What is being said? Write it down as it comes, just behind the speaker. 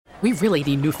We really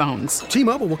need new phones.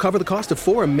 T-Mobile will cover the cost of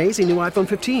 4 amazing new iPhone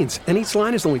 15s, and each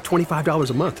line is only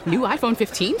 $25 a month. New iPhone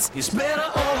 15s? It's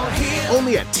better over here.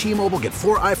 Only at T-Mobile, get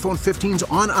 4 iPhone 15s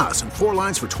on us and 4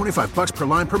 lines for $25 per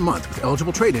line per month with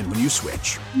eligible trade-in when you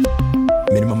switch.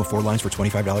 Minimum of 4 lines for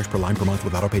 $25 per line per month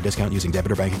with autopay discount using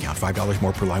debit or bank account. $5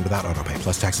 more per line without autopay,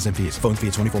 plus taxes and fees. Phone fee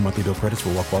at 24 monthly bill credits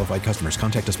for well-qualified customers.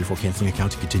 Contact us before canceling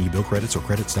account to continue bill credits or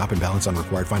credit stop and balance on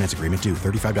required finance agreement due.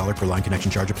 $35 per line connection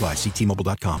charge applies. See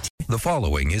T-Mobile.com. The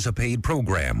following is a paid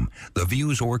program. The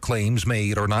views or claims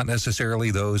made are not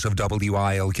necessarily those of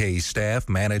WILK staff,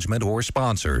 management, or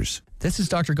sponsors. This is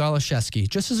Dr. Goloszewski.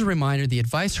 Just as a reminder, the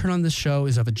advice heard on this show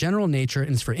is of a general nature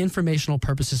and is for informational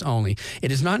purposes only.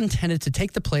 It is not intended to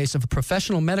take the place of a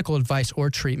professional medical advice or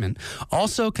treatment.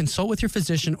 Also, consult with your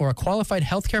physician or a qualified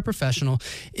healthcare professional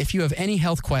if you have any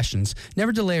health questions.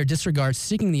 Never delay or disregard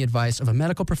seeking the advice of a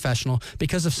medical professional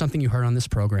because of something you heard on this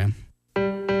program.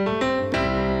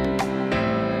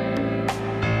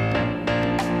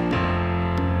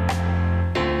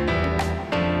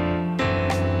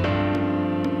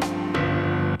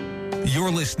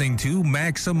 You're listening to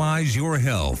Maximize Your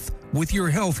Health with your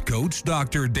health coach,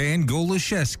 Dr. Dan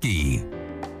Goloszewski.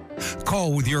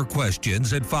 Call with your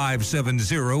questions at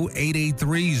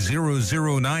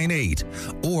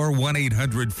 570-883-0098 or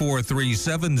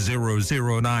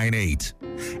 1-800-437-0098.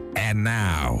 And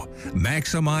now,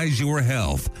 Maximize Your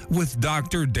Health with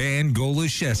Dr. Dan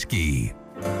Goloszewski.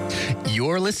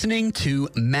 You're listening to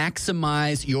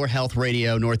Maximize Your Health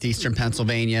Radio, Northeastern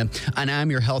Pennsylvania, and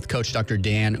I'm your health coach, Dr.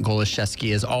 Dan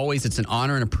Goloszewski. As always, it's an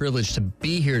honor and a privilege to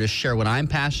be here to share what I'm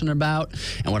passionate about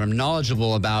and what I'm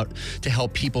knowledgeable about to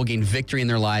help people gain victory in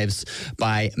their lives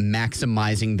by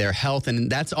maximizing their health. And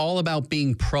that's all about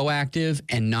being proactive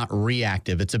and not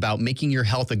reactive. It's about making your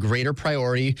health a greater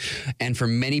priority. And for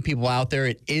many people out there,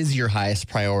 it is your highest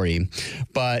priority.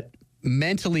 But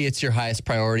mentally, it's your highest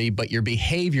priority, but your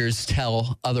behaviors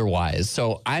tell otherwise.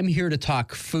 So I'm here to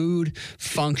talk food,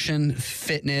 function,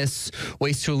 fitness,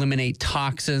 ways to eliminate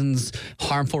toxins,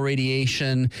 harmful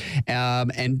radiation,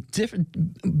 and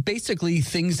basically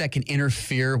things that can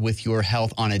interfere with your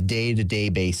health on a day-to-day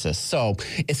basis. So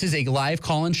this is a live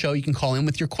call-in show. You can call in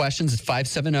with your questions at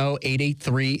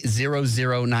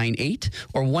 570-883-0098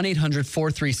 or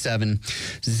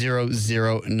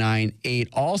 1-800-437-0098.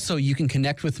 Also, you can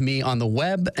connect with me on the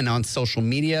web and on social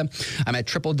media. I'm at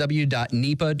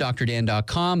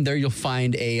www.nipadrdan.com. There you'll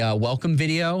find a welcome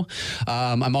video.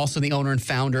 I'm also the owner and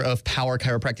founder of Power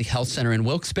Chiropractic Health Center in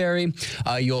Wilkes-Barre.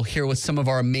 You'll hear what some of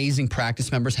our amazing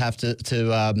practice members have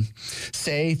to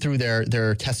say through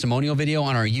their testimonial video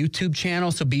on our YouTube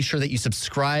channel. So be sure that you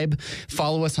subscribe.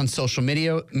 Follow us on social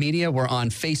media. We're on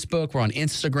Facebook. We're on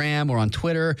Instagram. We're on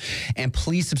Twitter. And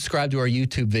please subscribe to our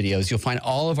YouTube videos. You'll find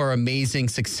all of our amazing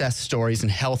success stories and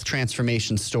health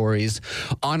transformation stories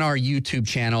on our YouTube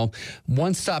channel.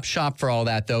 One-stop shop for all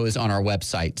that, though, is on our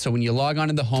website. So when you log on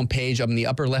to the homepage, up in the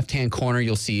upper left-hand corner,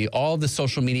 you'll see all the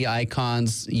social media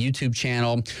icons, YouTube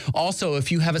channel. Also,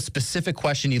 if you have a specific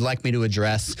question you'd like me to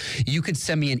address, you could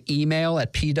send me an email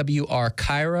at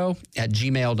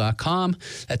pwrchiro@gmail.com.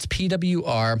 That's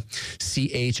pwrchiro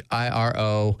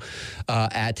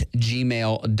at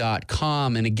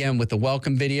gmail.com. And again, with the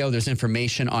welcome video, there's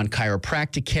information on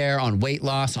chiropractic care, on weight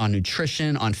loss, on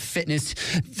nutrition, on fitness.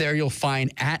 There you'll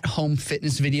find at-home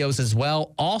fitness videos as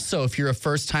well. Also, if you're a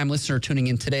first-time listener tuning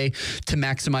in today to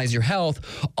Maximize Your Health,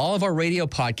 all of our radio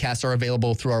podcasts are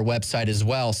available through our website as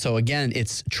well. So again,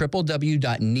 it's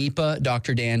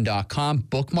www.nipadrdan.com.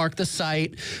 Bookmark the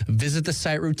site, visit the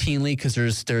site routinely because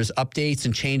there's updates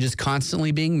and changes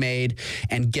constantly being made,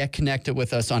 and get connected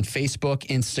with us on Facebook,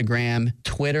 Instagram,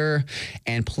 Twitter,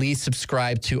 and please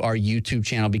subscribe to our YouTube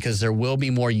channel because there will be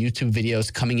more YouTube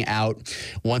videos coming out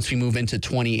once we move into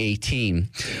 2018.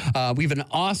 I have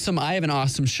an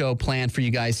awesome show planned for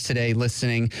you guys today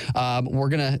listening. We're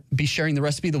going to be sharing the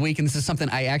recipe of the week, and this is something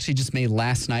I actually just made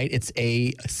last night. It's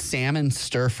a salmon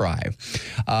stir fry.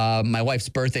 My wife's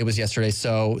birthday was yesterday,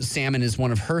 so salmon is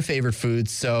one of her favorite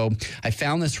foods. So I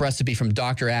found this recipe from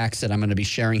Dr. Axe that I'm going to be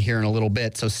sharing here in a little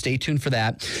bit, so stay tuned for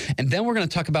that. And then we're going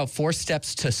to talk about 4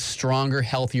 steps to stronger,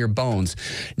 healthier bones.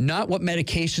 Not what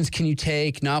medications can you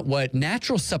take, not what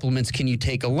natural supplements can you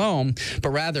take alone, but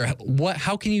rather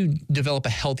how can you develop a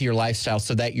healthier lifestyle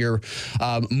so that you're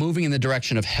moving in the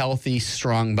direction of healthy,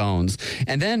 strong bones.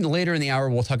 And then later in the hour,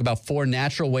 we'll talk about 4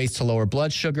 natural ways to lower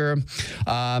blood sugar.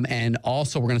 And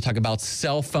also we're going to talk about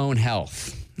cell phone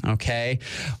health. Okay.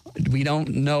 We don't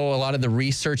know a lot of the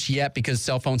research yet because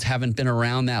cell phones haven't been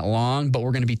around that long, but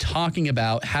we're going to be talking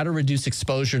about how to reduce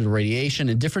exposure to radiation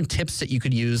and different tips that you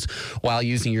could use while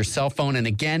using your cell phone. And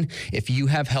again, if you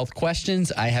have health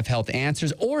questions, I have health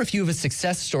answers, or if you have a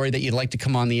success story that you'd like to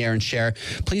come on the air and share,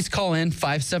 please call in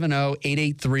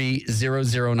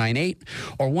 570-883-0098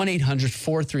 or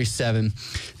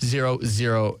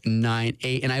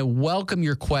 1-800-437-0098. And I welcome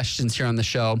your questions here on the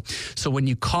show. So when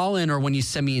you call in or when you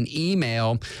send me an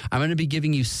email, I'm going to be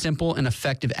giving you simple and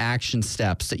effective action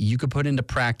steps that you could put into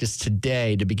practice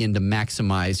today to begin to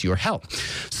maximize your health.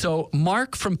 So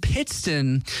Mark from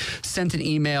Pittston sent an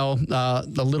email a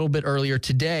little bit earlier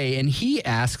today, and he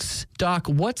asks, Doc,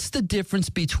 what's the difference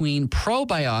between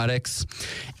probiotics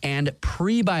and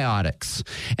prebiotics?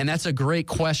 And that's a great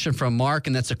question from Mark,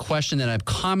 and that's a question that I've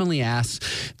commonly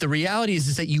asked. The reality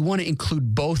is that you want to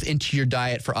include both into your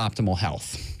diet for optimal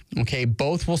health. Okay,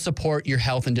 both will support your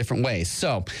health in different ways.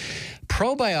 So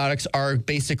probiotics are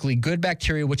basically good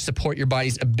bacteria which support your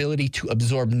body's ability to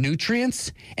absorb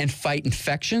nutrients and fight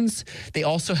infections. They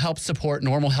also help support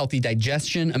normal, healthy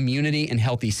digestion, immunity, and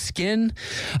healthy skin.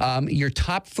 Your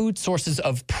top food sources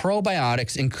of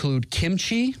probiotics include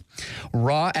kimchi,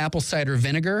 raw apple cider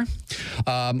vinegar,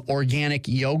 organic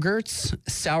yogurts,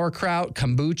 sauerkraut,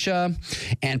 kombucha,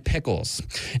 and pickles.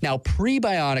 Now,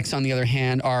 prebiotics, on the other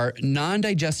hand, are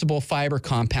non-digestible fiber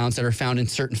compounds that are found in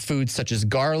certain foods such as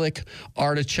garlic,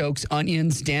 artichokes,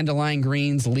 onions, dandelion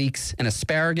greens, leeks, and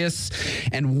asparagus.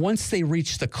 And once they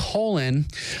reach the colon,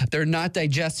 they're not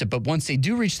digested. But once they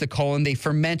do reach the colon, they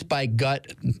ferment by the gut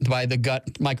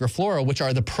microflora, which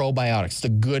are the probiotics, the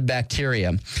good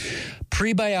bacteria.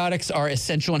 Prebiotics are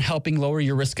essential in helping lower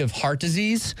your risk of heart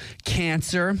disease,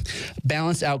 cancer,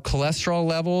 balance out cholesterol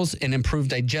levels, and improve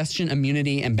digestion,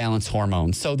 immunity, and balance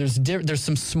hormones. So there's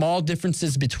some small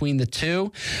differences between the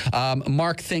two.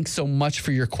 Mark, thanks so much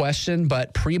for your question,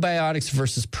 but prebiotics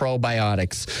versus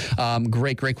probiotics.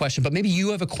 Great question. But maybe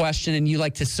you have a question and you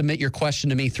like to submit your question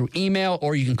to me through email,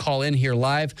 or you can call in here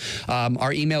live.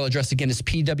 Our email address again is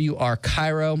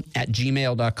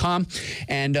pwrchiro@gmail.com.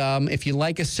 And if you'd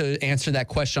like us to answer that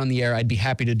question on the air, I'd be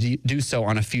happy to do so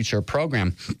on a future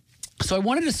program. So I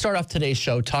wanted to start off today's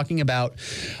show talking about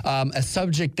a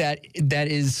subject that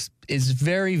is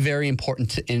very, very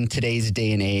important in today's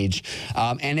day and age,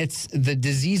 and it's the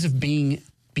disease of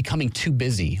becoming too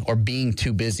busy or being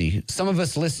too busy. Some of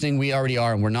us listening, we already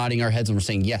are, and we're nodding our heads and we're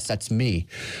saying, yes, that's me.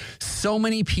 So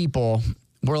many people,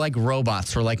 we're like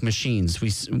robots. We're like machines.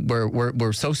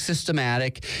 We're so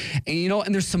systematic,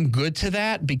 and there's some good to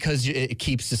that because it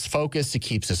keeps us focused, it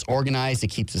keeps us organized, it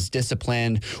keeps us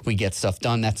disciplined. We get stuff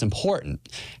done. That's important.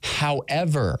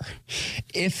 However,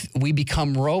 if we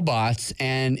become robots,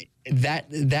 and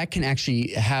that can actually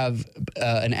have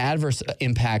an adverse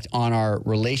impact on our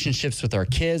relationships with our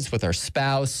kids, with our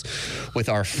spouse, with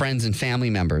our friends and family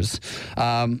members.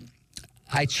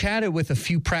 I chatted with a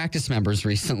few practice members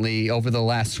recently over the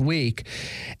last week,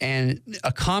 and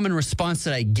a common response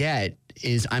that I get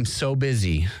is, I'm so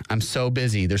busy. I'm so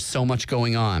busy. There's so much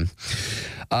going on.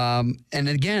 And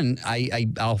again,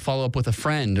 I'll follow up with a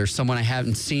friend or someone I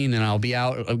haven't seen, and I'll be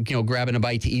out, grabbing a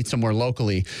bite to eat somewhere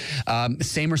locally.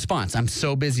 Same response. I'm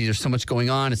so busy. There's so much going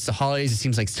on. It's the holidays. It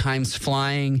seems like time's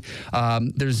flying.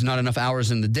 There's not enough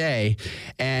hours in the day.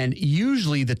 And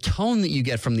usually the tone that you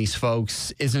get from these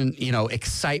folks isn't,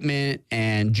 excitement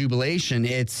and jubilation.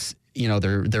 It's,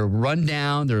 they're run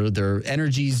down, their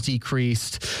energy's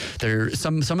decreased.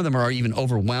 Some of them are even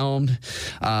overwhelmed.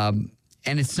 And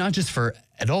it's not just for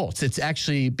adults. It's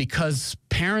actually because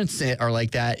parents are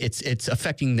like that, it's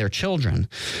affecting their children.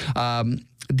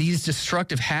 These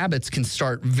destructive habits can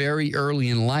start very early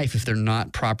in life if they're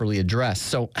not properly addressed.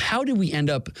 So how do we end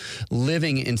up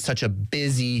living in such a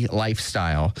busy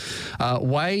lifestyle?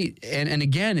 Why? And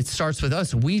again, it starts with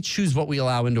us. We choose what we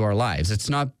allow into our lives. It's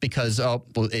not because,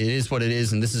 it is what it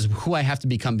is, and this is who I have to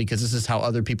become because this is how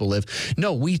other people live.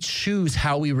 No, we choose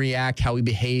how we react, how we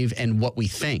behave, and what we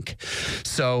think.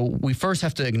 So we first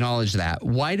have to acknowledge that.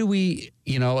 Why do we,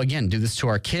 again, do this to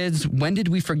our kids? When did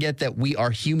we forget that we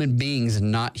are human beings,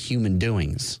 not human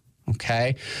doings?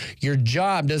 Okay, your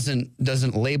job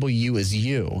doesn't label you as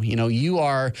you. You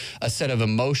are a set of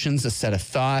emotions, a set of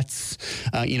thoughts.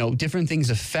 Different things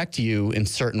affect you in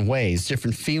certain ways.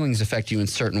 Different feelings affect you in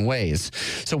certain ways.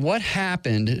 So what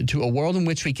happened to a world in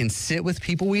which we can sit with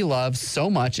people we love so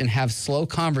much and have slow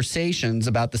conversations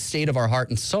about the state of our heart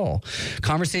and soul?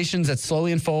 Conversations that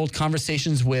slowly unfold,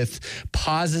 conversations with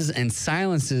pauses and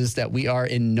silences that we are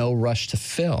in no rush to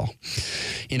fill.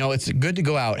 It's good to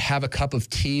go out, have a cup of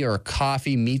tea or a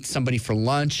coffee, meet somebody for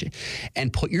lunch,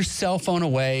 and put your cell phone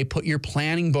away, put your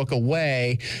planning book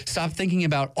away. Stop thinking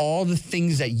about all the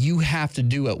things that you have to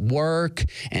do at work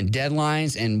and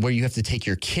deadlines and where you have to take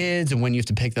your kids and when you have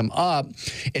to pick them up.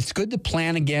 It's good to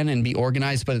plan again and be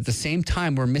organized, but at the same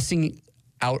time, we're missing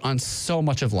out on so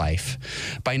much of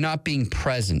life by not being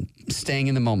present, staying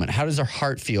in the moment. How does our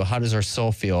heart feel? How does our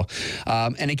soul feel?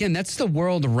 And again, that's the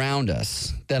world around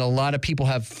us that a lot of people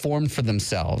have formed for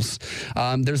themselves.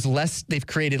 They've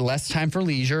created less time for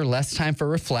leisure, less time for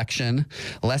reflection,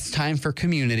 less time for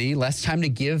community, less time to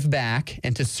give back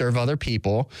and to serve other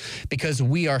people because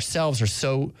we ourselves are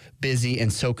so busy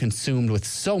and so consumed with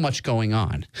so much going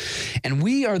on. And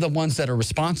we are the ones that are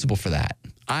responsible for that.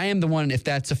 I am the one, if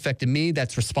that's affected me,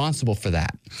 that's responsible for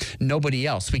that. Nobody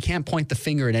else. We can't point the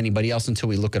finger at anybody else until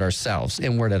we look at ourselves,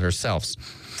 inward at ourselves.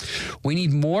 We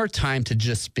need more time to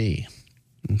just be.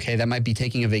 Okay, that might be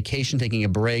taking a vacation, taking a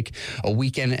break, a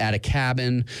weekend at a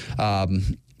cabin,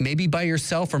 maybe by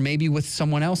yourself or maybe with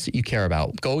someone else that you care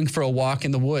about. Going for a walk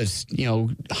in the woods,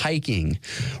 hiking,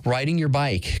 riding your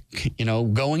bike,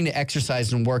 going to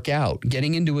exercise and work out,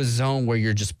 getting into a zone where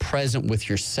you're just present with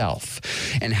yourself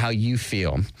and how you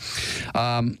feel.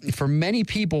 For many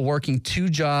people, working 2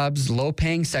 jobs,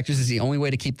 low-paying sectors is the only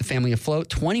way to keep the family afloat.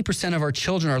 20% of our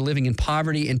children are living in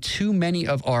poverty, and too many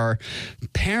of our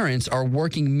parents are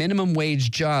working minimum wage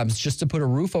jobs just to put a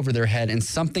roof over their head and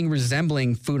something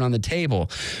resembling food on the table.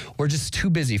 We're just too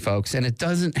busy, folks, and it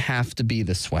doesn't have to be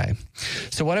this way.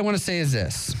 So what I want to say is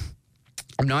this.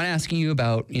 I'm not asking you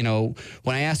about, when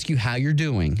I ask you how you're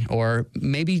doing, or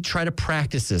maybe try to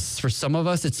practice this. For some of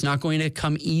us, it's not going to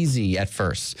come easy at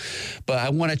first. But I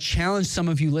want to challenge some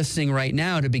of you listening right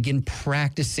now to begin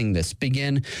practicing this.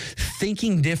 Begin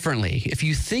thinking differently. If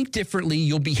you think differently,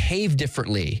 you'll behave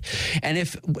differently. And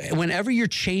whenever you're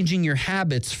changing your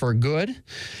habits for good,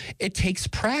 it takes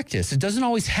practice. It doesn't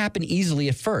always happen easily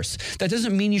at first. That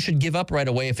doesn't mean you should give up right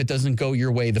away if it doesn't go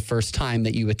your way the first time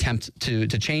that you attempt to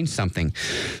change something.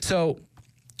 So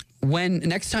when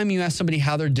next time you ask somebody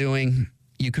how they're doing,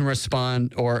 you can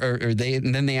respond and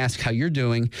then they ask how you're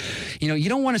doing. You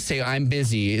don't want to say I'm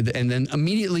busy and then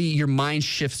immediately your mind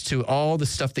shifts to all the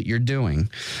stuff that you're doing.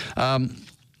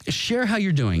 Share how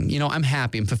you're doing. I'm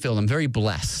happy, I'm fulfilled, I'm very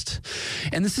blessed.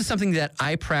 And this is something that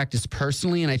I practice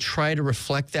personally, and I try to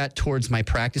reflect that towards my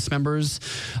practice members.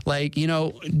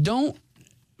 Don't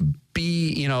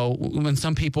be, when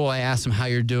some people, I ask them how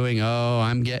you're doing, oh,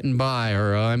 I'm getting by,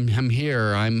 or oh, I'm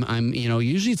here, I'm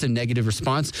usually it's a negative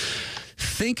response.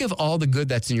 Think of all the good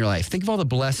that's in your life. Think of all the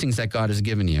blessings that God has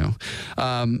given you.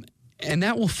 And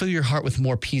that will fill your heart with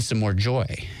more peace and more joy.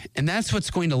 And that's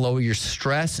what's going to lower your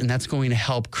stress, and that's going to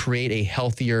help create a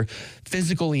healthier,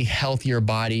 physically healthier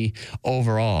body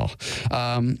overall.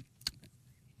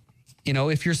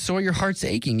 If you're sore, your heart's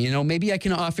aching, maybe I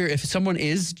can offer, if someone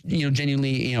is,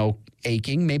 genuinely,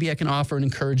 aching, maybe I can offer an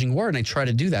encouraging word, and I try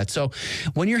to do that. So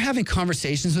when you're having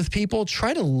conversations with people,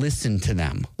 try to listen to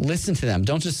them. Listen to them.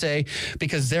 Don't just say,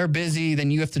 because they're busy,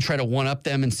 then you have to try to one-up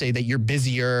them and say that you're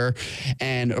busier,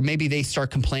 or maybe they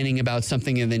start complaining about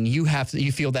something, and then you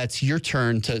feel that's your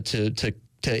turn to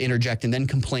interject and then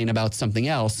complain about something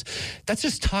else. That's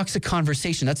just toxic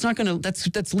conversation.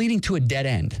 That's leading to a dead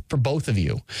end for both of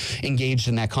you engaged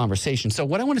in that conversation. So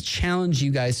what I want to challenge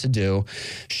you guys to do,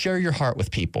 share your heart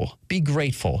with people. Be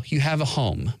grateful. You have a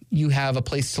home. You have a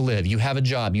place to live. You have a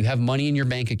job. You have money in your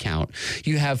bank account.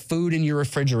 You have food in your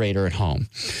refrigerator at home.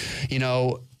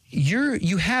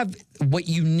 You have what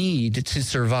you need to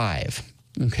survive.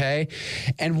 Okay.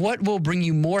 And what will bring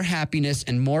you more happiness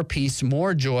and more peace,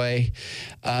 more joy,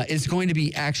 is going to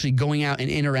be actually going out and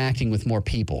interacting with more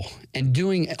people and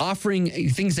offering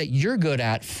things that you're good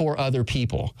at for other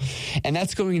people. And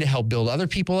that's going to help build other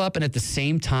people up. And at the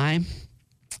same time,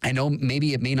 I know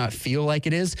maybe it may not feel like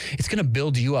it is. It's going to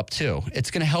build you up too.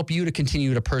 It's going to help you to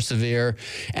continue to persevere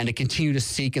and to continue to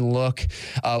seek and look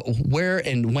where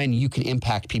and when you can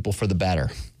impact people for the better.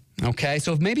 Okay,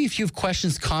 so if you have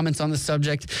questions, comments on the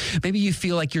subject, maybe you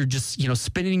feel like you're just,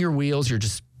 spinning your wheels, you're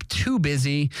just too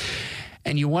busy,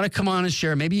 and you want to come on and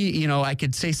share, maybe, I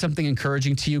could say something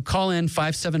encouraging to you. Call in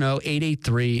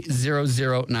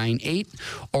 570-883-0098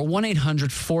 or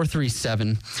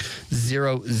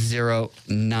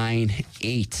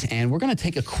 1-800-437-0098. And we're going to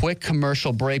take a quick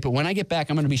commercial break, but when I get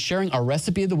back, I'm going to be sharing our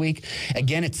recipe of the week.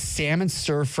 Again, it's salmon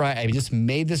stir fry. I just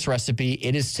made this recipe.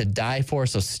 It is to die for,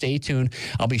 so stay tuned.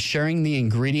 I'll be sharing the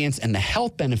ingredients and the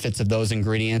health benefits of those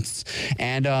ingredients.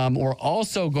 And we're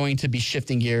also going to be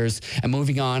shifting gears and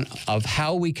moving on of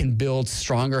how we can build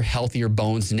stronger, healthier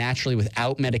bones naturally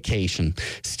without medication.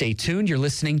 Stay tuned. You're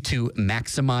listening to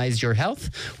Maximize Your Health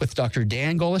with Dr.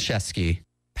 Dan Goloszewski.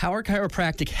 Power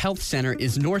Chiropractic Health Center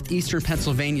is Northeastern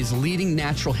Pennsylvania's leading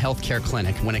natural health care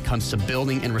clinic when it comes to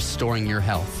building and restoring your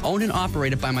health. Owned and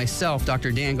operated by myself,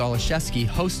 Dr. Dan Goloszewski,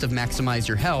 host of Maximize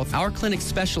Your Health, our clinic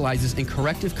specializes in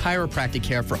corrective chiropractic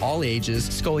care for all ages,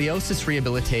 scoliosis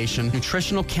rehabilitation,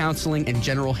 nutritional counseling, and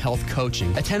general health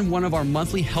coaching. Attend one of our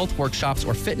monthly health workshops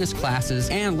or fitness classes,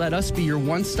 and let us be your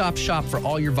one-stop shop for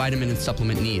all your vitamin and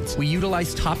supplement needs. We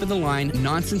utilize top-of-the-line,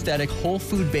 non-synthetic, whole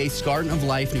food-based Garden of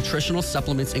Life nutritional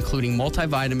supplements including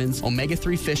multivitamins,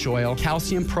 omega-3 fish oil,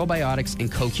 calcium, probiotics, and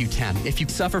CoQ10. If you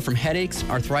suffer from headaches,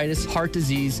 arthritis, heart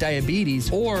disease, diabetes,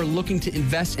 or looking to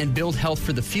invest and build health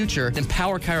for the future, then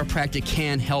Power Chiropractic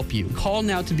can help you. Call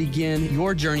now to begin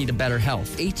your journey to better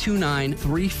health.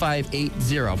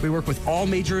 829-3580. We work with all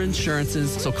major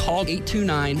insurances, so call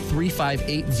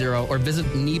 829-3580 or visit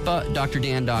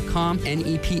nepadrdan.com,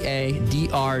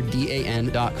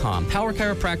 nepadrdan.com. Power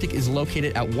Chiropractic is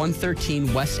located at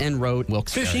 113 West End Road,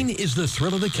 Wilkes-Barre. Fishing is the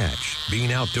thrill of the catch,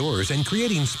 being outdoors and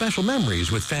creating special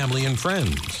memories with family and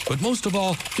friends. But most of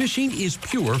all, fishing is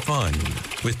pure fun.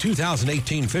 With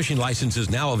 2018 fishing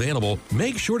licenses now available,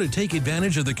 make sure to take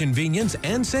advantage of the convenience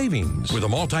and savings with a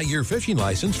multi-year fishing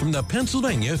license from the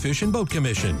Pennsylvania Fish and Boat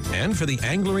Commission. And for the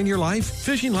angler in your life,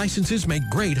 fishing licenses make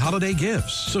great holiday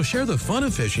gifts. So share the fun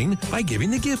of fishing by giving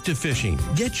the gift of fishing.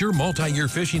 Get your multi-year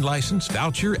fishing license,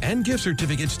 voucher, and gift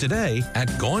certificates today at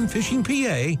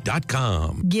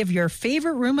GoneFishingPA.com. Give your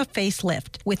favorite room a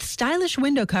facelift with stylish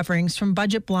window coverings from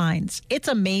Budget Blinds. It's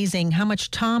amazing how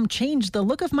much Tom changed the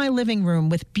look of my living room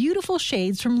with beautiful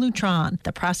shades from Lutron.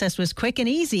 The process was quick and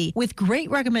easy with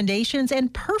great recommendations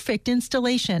and perfect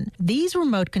installation. These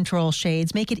remote control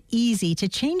shades make it easy to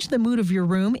change the mood of your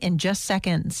room in just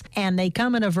seconds. And they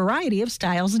come in a variety of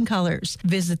styles and colors.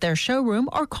 Visit their showroom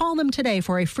or call them today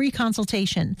for a free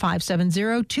consultation.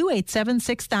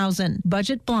 570-287-6000.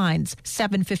 Budget Blinds,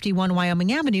 751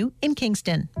 Wyoming Avenue in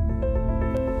Kingston.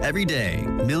 Every day,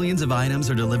 millions of items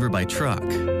are delivered by truck,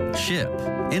 ship,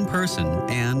 in person,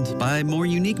 and by more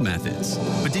unique methods.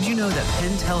 But did you know that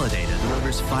Penn Teledata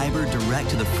delivers fiber direct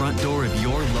to the front door of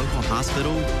your local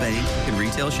hospital, bank, and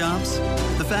retail shops?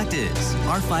 The fact is,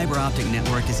 our fiber optic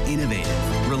network is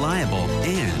innovative, reliable,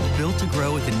 and built to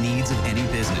grow with the needs of any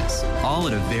business, all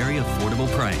at a very affordable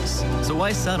price. So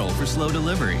why settle for slow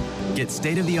delivery? Get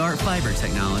state-of-the-art fiber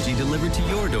technology delivered to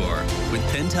your door with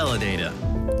Penn Teledata.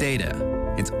 Data.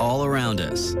 It's all around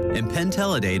us, and Penn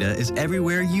Teledata is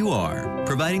everywhere you are,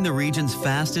 providing the region's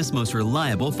fastest, most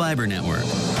reliable fiber network.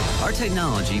 Our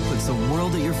technology puts the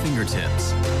world at your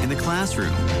fingertips, in the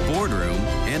classroom, boardroom,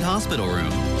 and hospital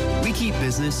room. We keep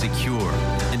business secure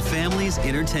and families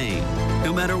entertained,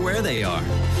 no matter where they are.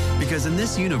 Because in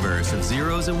this universe of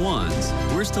zeros and ones,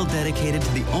 we're still dedicated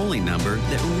to the only number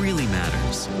that really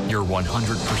matters. Your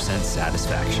 100%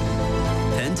 satisfaction.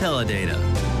 Penn Teledata.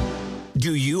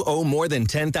 Do you owe more than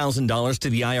 $10,000 to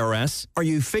the IRS? Are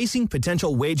you facing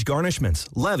potential wage garnishments,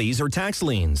 levies, or tax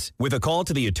liens? With a call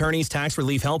to the Attorney's Tax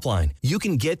Relief Helpline, you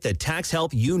can get the tax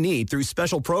help you need through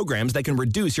special programs that can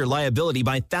reduce your liability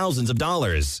by thousands of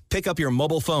dollars. Pick up your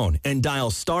mobile phone and dial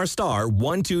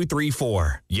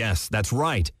 *1234. Yes, that's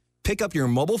right. Pick up your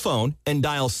mobile phone and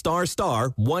dial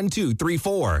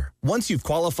 *1234. Once you've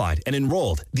qualified and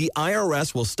enrolled, the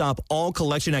IRS will stop all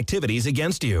collection activities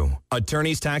against you.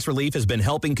 Attorney's Tax Relief has been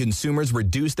helping consumers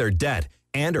reduce their debt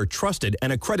and are trusted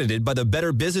and accredited by the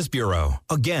Better Business Bureau.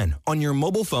 Again, on your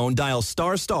mobile phone, dial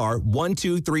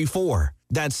 *1234.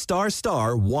 That's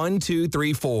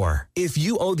 *1234. If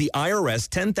you owe the IRS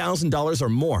 $10,000 or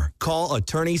more, call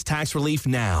Attorney's Tax Relief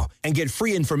now and get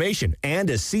free information and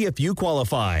to see if you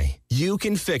qualify. You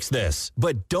can fix this,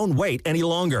 but don't wait any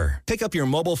longer. Pick up your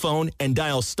mobile phone and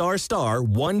dial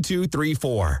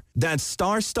 *1234. That's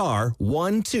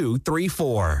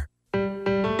 *1234.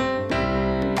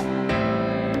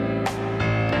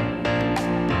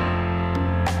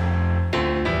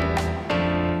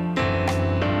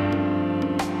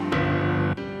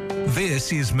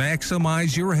 This is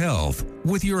Maximize Your Health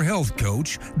with your health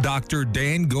coach, Dr.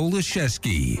 Dan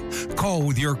Goloszewski. Call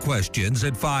with your questions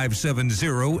at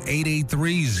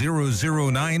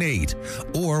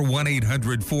 570-883-0098 or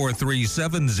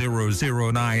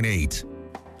 1-800-437-0098.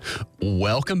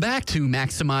 Welcome back to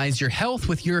Maximize Your Health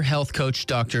with your health coach,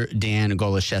 Dr. Dan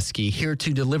Goloszewski, here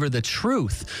to deliver the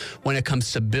truth when it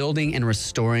comes to building and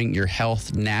restoring your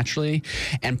health naturally.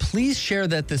 And please share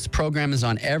that this program is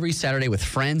on every Saturday with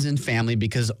friends and family,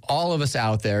 because all of us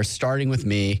out there, starting with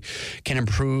me, can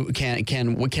improve,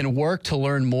 can work to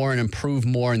learn more and improve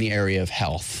more in the area of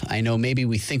health. I know maybe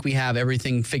we think we have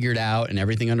everything figured out and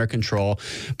everything under control,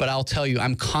 but I'll tell you,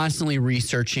 I'm constantly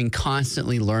researching,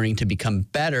 constantly learning to become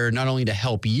better better, not only to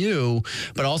help you,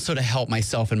 but also to help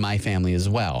myself and my family as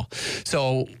well.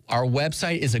 So our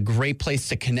website is a great place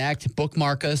to connect.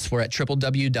 Bookmark us. We're at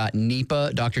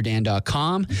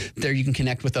www.nepadrdan.com. There you can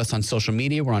connect with us on social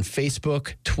media. We're on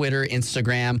Facebook, Twitter,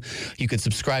 Instagram. You could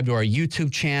subscribe to our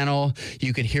YouTube channel.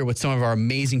 You could hear what some of our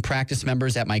amazing practice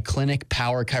members at my clinic,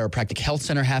 Power Chiropractic Health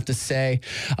Center, have to say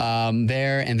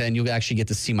there. And then you'll actually get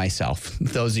to see myself.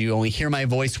 Those of you who only hear my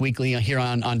voice weekly here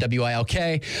on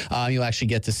WILK, you'll actually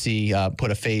get to see,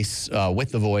 put a face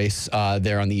with the voice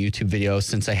there on the YouTube video,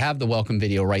 since I have the welcome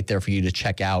video right there for you to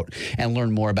check out and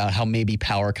learn more about how maybe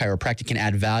Power Chiropractic can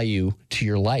add value to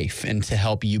your life and to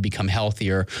help you become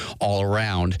healthier all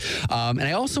around. And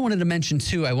I also wanted to mention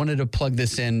too, I wanted to plug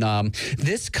this in,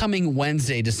 this coming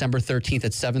Wednesday, December 13th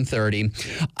at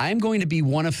 7:30, I'm going to be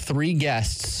one of 3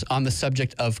 guests on the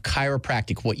subject of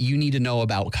chiropractic, what you need to know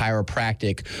about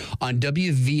chiropractic on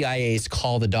WVIA's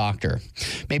Call the Doctor.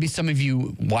 Maybe some of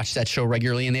you watch that show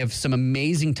regularly, and they have some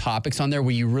amazing topics on there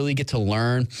where you really get to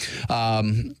learn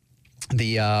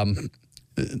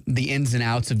the ins and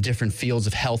outs of different fields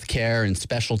of healthcare and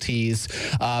specialties.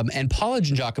 And Paula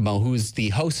Giacomo, who is the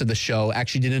host of the show,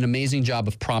 actually did an amazing job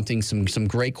of prompting some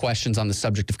great questions on the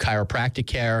subject of chiropractic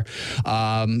care.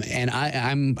 And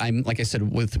I'm like I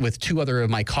said, with 2 other of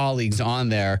my colleagues on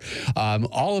there,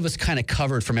 all of us kind of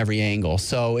covered from every angle.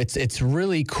 So it's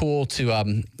really cool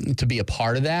to be a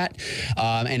part of that.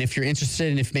 And if you're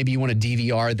interested, and if maybe you want to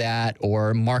DVR that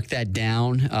or mark that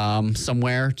down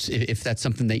somewhere, if that's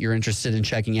something that you're interested in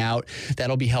checking out,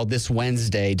 that'll be held this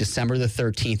Wednesday, December the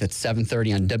 13th at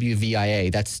 7:30 on WVIA.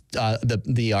 That's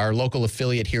our local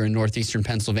affiliate here in northeastern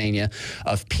Pennsylvania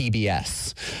of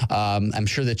PBS. I'm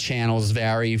sure the channels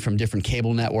vary from different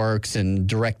cable networks and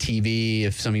DirecTV,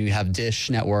 if some of you have Dish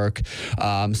Network.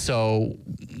 So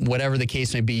whatever the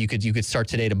case may be, you could start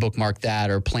today to bookmark that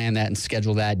or plan that and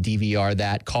schedule that, DVR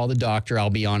that. Call the doctor. I'll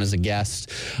be on as a guest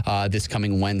this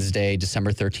coming Wednesday,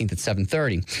 December 13th at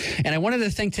 7:30. And I wanted to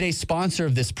thank today's sponsor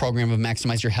of this program of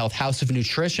Maximize Your Health, House of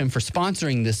Nutrition, for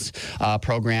sponsoring this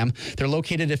program. They're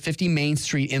located at 50 Main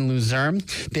Street in Luzerne.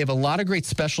 They have a lot of great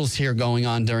specials here going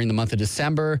on during the month of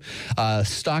December.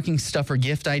 Stocking stuffer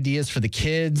gift ideas for the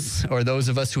kids or those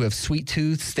of us who have sweet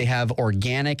tooths. They have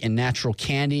organic and natural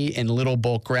candy in little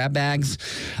bulk grab bags.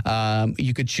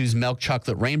 You could choose milk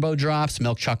chocolate rainbow drops,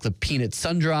 milk chocolate peanut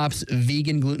sun drops,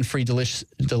 vegan gluten-free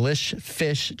delish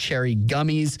fish cherry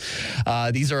gummies.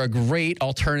 These are a great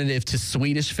alternative to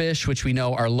Swedish fish, which we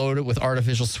know are loaded with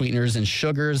artificial sweeteners and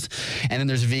sugars. And then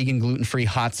there's vegan gluten-free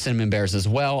hot cinnamon bears as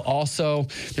well. Also,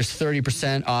 there's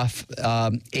 30% off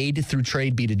aid through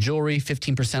trade beaded jewelry,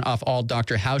 15% off all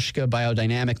Dr. Hauschka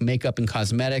biodynamic makeup and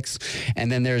cosmetics.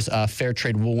 And then there's fair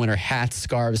trade wool winter hats,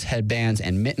 scarves, headbands,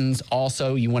 and mittens.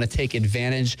 Also, you want to take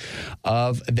advantage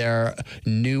of their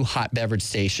new hot beverage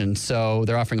station. So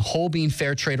they're offering whole bean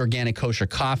fair trade organic kosher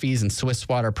coffees and Swiss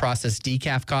water processed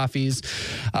decaf coffees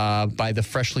by the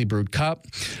Freshly Brewed Cup.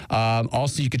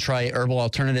 Also, you could try herbal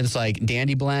alternatives like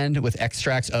Dandy Blend with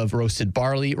extracts of roasted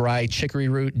barley, rye, chicory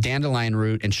root, dandelion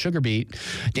root, and sugar beet.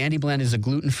 Dandy Blend is a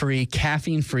gluten-free,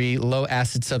 caffeine-free,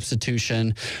 low-acid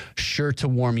substitution, sure to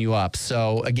warm you up.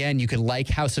 So again, you could like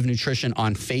House of Nutrition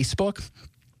on Facebook.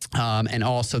 And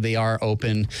also they are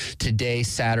open today,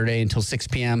 Saturday until 6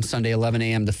 p.m., Sunday 11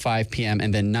 a.m. to 5 p.m.,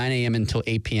 and then 9 a.m. until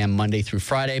 8 p.m. Monday through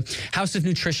Friday. House of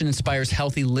Nutrition inspires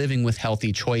healthy living with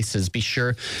healthy choices. Be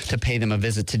sure to pay them a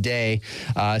visit today,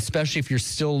 especially if you're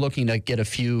still looking to get a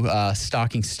few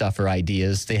stocking stuffer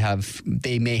ideas.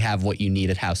 They may have what you need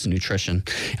at House of Nutrition,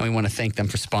 and we want to thank them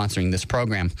for sponsoring this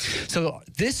program. So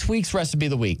this week's recipe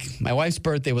of the week, my wife's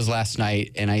birthday was last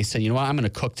night, and I said, you know what, I'm going to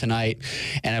cook tonight,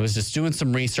 and I was just doing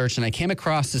some research, and I came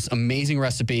across this amazing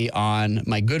recipe on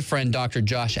my good friend Dr.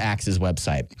 Josh Axe's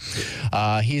website.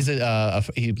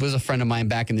 He was a friend of mine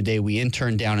back in the day. We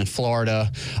interned down in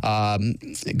Florida,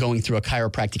 going through a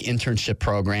chiropractic internship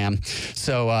program.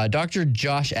 So Dr.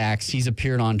 Josh Axe, he's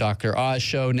appeared on Dr. Oz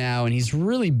show now, and he's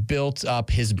really built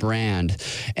up his brand.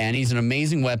 And he's an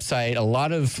amazing website, a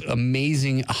lot of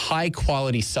amazing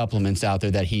high-quality supplements out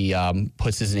there that he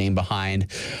puts his name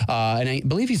behind. And I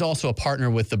believe he's also a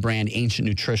partner with the brand Ancient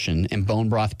Nutrition and bone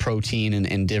broth protein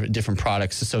and different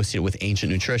products associated with Ancient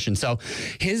Nutrition. So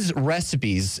his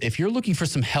recipes, if you're looking for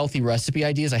some healthy recipe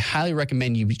ideas, I highly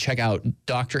recommend you check out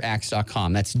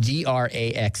draxe.com. That's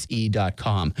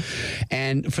DRAXE.com.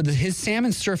 And for his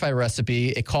salmon stir-fry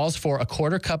recipe, it calls for a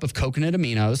 1/4 cup of coconut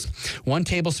aminos, 1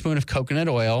 tablespoon of coconut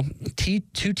oil,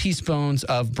 2 teaspoons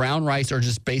of brown rice or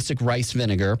just basic rice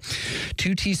vinegar,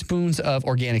 2 teaspoons of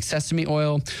organic sesame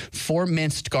oil, 4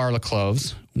 minced garlic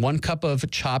cloves, 1 cup of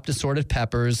chopped assorted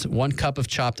peppers, 1 cup of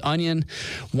chopped onion,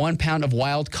 1 pound of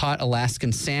wild-caught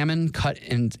Alaskan salmon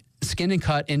skinned and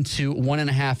cut into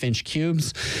 1.5-inch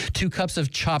cubes, 2 cups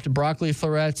of chopped broccoli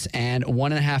florets, and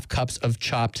 1.5 cups of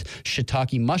chopped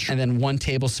shiitake mushroom, and then 1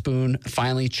 tablespoon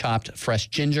finely chopped fresh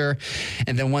ginger.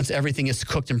 And then once everything is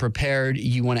cooked and prepared,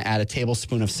 you want to add a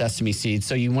tablespoon of sesame seeds.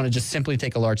 So you want to just simply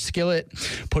take a large skillet,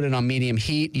 put it on medium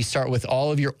heat. You start with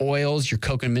all of your oils, your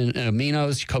coconut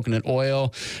aminos, your coconut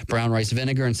oil, brown rice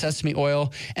vinegar, and sesame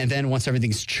oil. And then once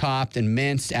everything's chopped and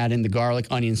minced, add in the garlic,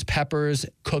 onions, peppers,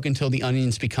 cook until the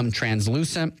onions become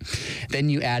translucent. Then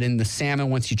you add in the salmon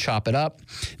once you chop it up.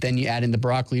 Then you add in the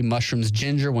broccoli, mushrooms,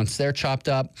 ginger once they're chopped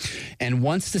up. And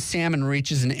once the salmon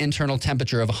reaches an internal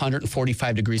temperature of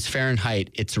 145 degrees Fahrenheit,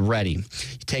 it's ready. You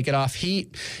take it off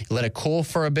heat, let it cool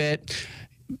for a bit,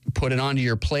 put it onto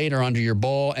your plate or onto your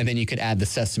bowl, and then you could add the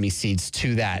sesame seeds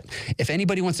to that. If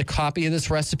anybody wants a copy of this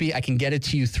recipe, I can get it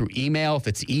to you through email if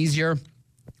it's easier.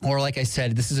 Or like I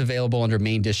said, this is available under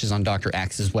main dishes on Dr.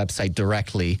 Axe's website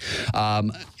directly.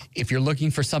 If you're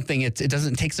looking for something, it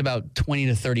takes about 20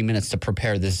 to 30 minutes to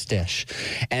prepare this dish.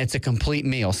 And it's a complete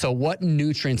meal. So what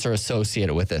nutrients are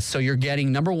associated with this? So you're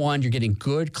getting, number one, you're getting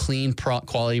good, clean,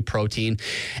 quality protein.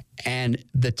 And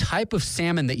the type of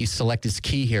salmon that you select is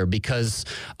key here, because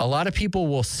a lot of people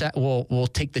will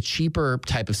take the cheaper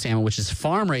type of salmon, which is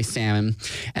farm-raised salmon,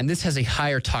 and this has a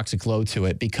higher toxic load to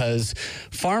it because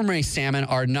farm-raised salmon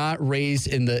are not raised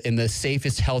in the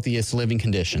safest, healthiest living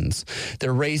conditions.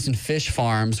 They're raised in fish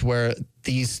farms where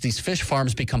these fish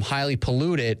farms become highly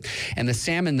polluted, and the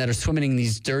salmon that are swimming in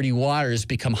these dirty waters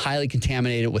become highly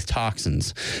contaminated with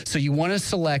toxins. So you want to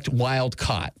select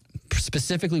wild-caught.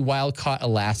 Specifically wild-caught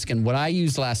Alaskan. What I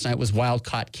used last night was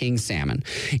wild-caught king salmon.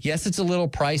 Yes, it's a little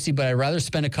pricey, but I'd rather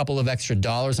spend a couple of extra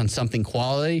dollars on something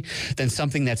quality than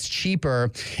something that's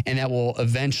cheaper and that will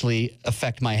eventually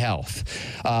affect my health.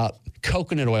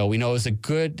 Coconut oil, we know, is a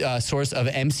good source of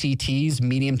MCTs,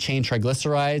 medium chain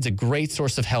triglycerides, a great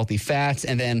source of healthy fats.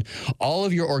 And then all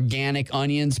of your organic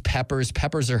onions, peppers.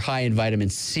 Peppers are high in vitamin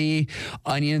C.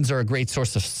 Onions are a great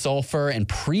source of sulfur and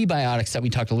prebiotics that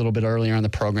we talked a little bit earlier on the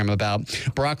program about.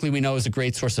 Broccoli, we know, is a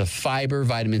great source of fiber,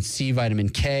 vitamin C, vitamin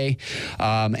K,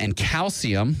 and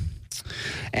calcium.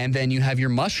 And then you have your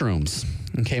mushrooms.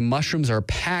 Okay, mushrooms are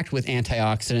packed with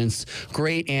antioxidants,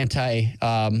 great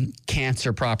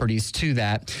anti-cancer properties to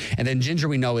that. And then ginger,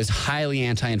 we know, is highly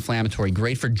anti-inflammatory,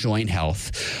 great for joint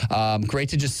health, great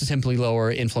to just simply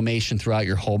lower inflammation throughout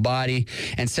your whole body.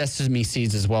 And sesame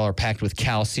seeds as well are packed with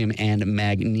calcium and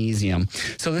magnesium.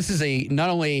 So this is not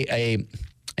only a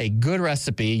good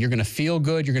recipe. You're going to feel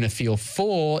good. You're going to feel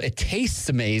full. It tastes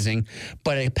amazing,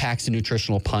 but it packs a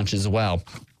nutritional punch as well.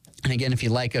 And again, if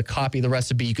you'd like a copy of the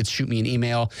recipe, you could shoot me an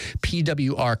email,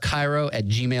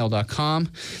 pwrchiro@gmail.com.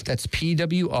 That's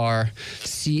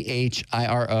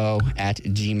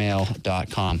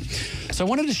pwrchiro@gmail.com. So I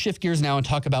wanted to shift gears now and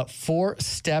talk about 4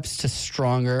 steps to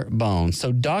stronger bones.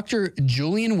 So Dr.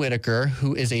 Julian Whitaker,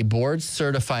 who is a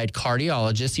board-certified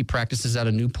cardiologist, he practices out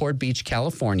of Newport Beach,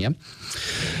 California,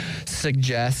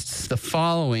 suggests the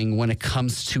following when it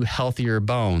comes to healthier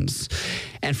bones.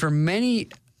 And for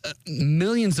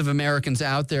millions of Americans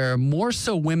out there, more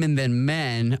so women than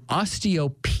men,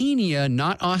 osteopenia,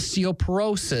 not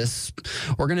osteoporosis.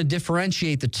 We're going to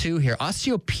differentiate the two here.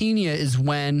 Osteopenia is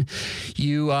when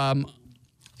you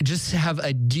just have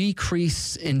a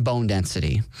decrease in bone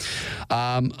density.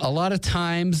 A lot of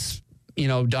times,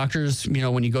 doctors,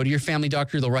 when you go to your family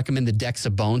doctor, they'll recommend the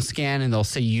DEXA bone scan, and they'll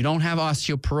say you don't have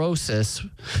osteoporosis,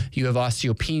 you have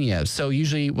osteopenia. So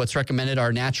usually what's recommended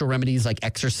are natural remedies like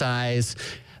exercise,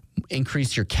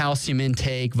 increase your calcium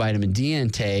intake, vitamin D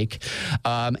intake,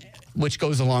 which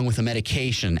goes along with a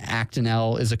medication.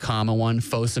 Actonel is a common one.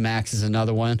 Fosamax is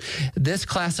another one. This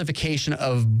classification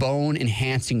of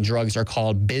bone-enhancing drugs are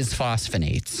called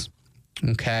bisphosphonates.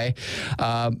 Okay?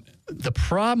 The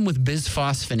problem with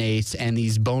bisphosphonates and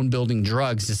these bone-building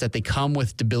drugs is that they come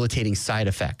with debilitating side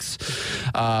effects.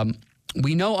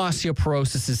 We know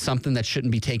osteoporosis is something that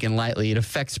shouldn't be taken lightly. It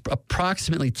affects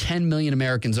approximately 10 million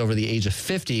Americans over the age of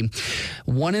 50.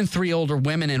 1 in 3 older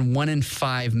women and 1 in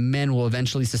 5 men will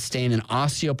eventually sustain an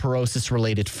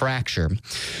osteoporosis-related fracture.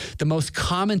 The most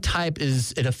common type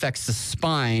is it affects the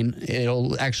spine.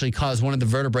 It'll actually cause one of the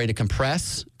vertebrae to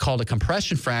compress, called a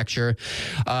compression fracture.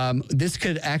 This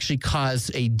could actually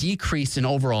cause a decrease in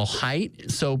overall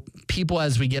height. So people,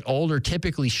 as we get older,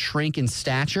 typically shrink in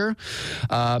stature.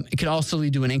 It can also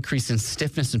lead to an increase in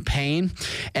stiffness and pain,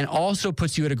 and also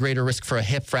puts you at a greater risk for a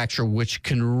hip fracture, which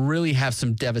can really have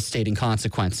some devastating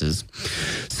consequences.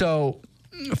 So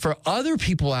For other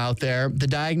people out there, the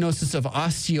diagnosis of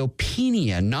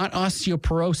osteopenia, not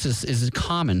osteoporosis, is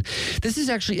common. This is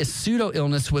actually a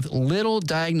pseudo-illness with little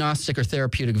diagnostic or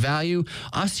therapeutic value.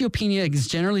 Osteopenia is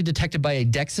generally detected by a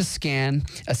DEXA scan,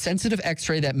 a sensitive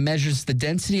x-ray that measures the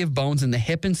density of bones in the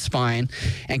hip and spine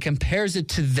and compares it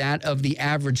to that of the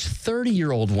average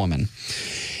 30-year-old woman.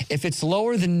 If it's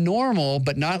lower than normal,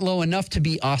 but not low enough to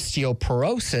be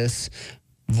osteoporosis,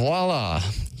 voila,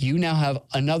 you now have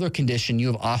another condition. You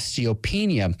have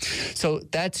osteopenia. So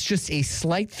that's just a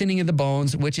slight thinning of the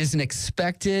bones, which is an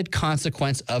expected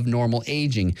consequence of normal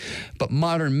aging. But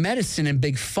modern medicine and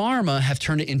big pharma have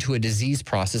turned it into a disease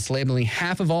process, labeling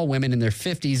half of all women in their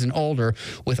 50s and older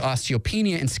with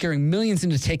osteopenia and scaring millions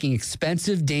into taking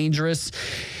expensive, dangerous,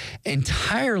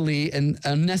 entirely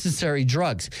unnecessary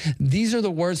drugs. These are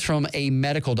the words from a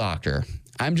medical doctor.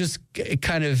 I'm just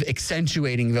kind of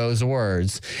accentuating those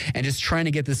words and just trying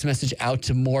to get this message out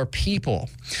to more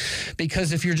people.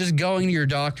 Because if you're just going to your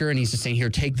doctor and he's just saying, here,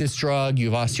 take this drug,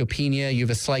 you have osteopenia, you have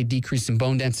a slight decrease in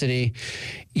bone density,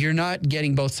 you're not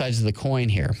getting both sides of the coin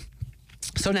here.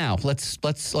 So now let's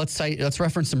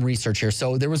reference some research here.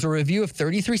 So there was a review of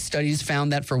 33 studies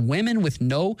found that for women with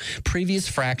no previous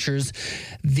fractures,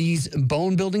 these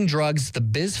bone building drugs, the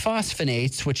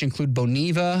bisphosphonates, which include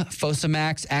Boniva,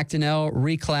 Fosamax, Actonel,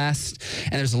 Reclast,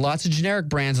 and there's lots of generic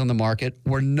brands on the market,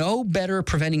 were no better at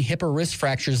preventing hip or wrist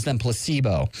fractures than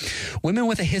placebo. Women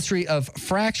with a history of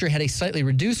fracture had a slightly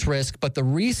reduced risk, but the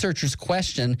researchers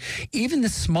questioned even the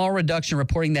small reduction,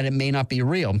 reporting that it may not be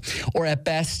real, or at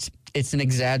best, it's an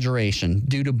exaggeration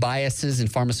due to biases in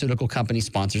pharmaceutical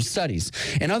company-sponsored studies.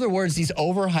 In other words, these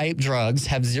overhyped drugs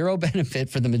have zero benefit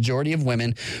for the majority of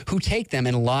women who take them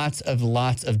and lots of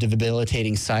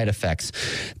debilitating side effects.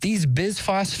 These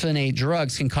bisphosphonate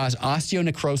drugs can cause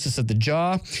osteonecrosis of the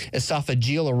jaw,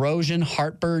 esophageal erosion,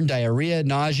 heartburn, diarrhea,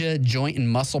 nausea, joint and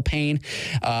muscle pain,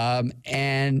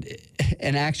 and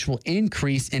an actual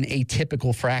increase in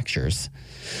atypical fractures.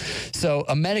 So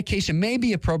a medication may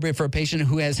be appropriate for a patient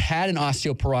who has had an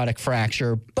osteoporotic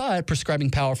fracture, but prescribing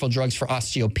powerful drugs for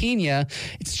osteopenia,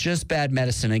 it's just bad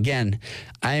medicine. Again,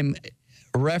 I'm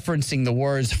referencing the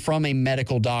words from a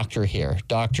medical doctor here,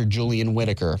 Dr. Julian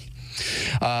Whitaker.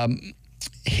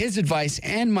 His advice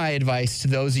and my advice to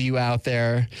those of you out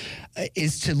there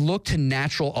is to look to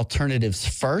natural alternatives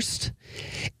first.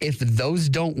 If those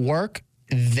don't work,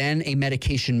 then a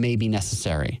medication may be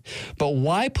necessary. But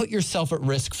why put yourself at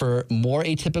risk for more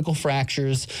atypical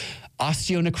fractures,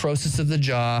 osteonecrosis of the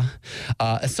jaw,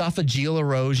 esophageal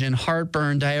erosion,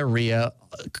 heartburn, diarrhea,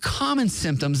 common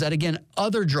symptoms that, again,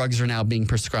 other drugs are now being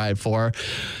prescribed for?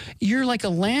 You're like a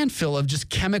landfill of just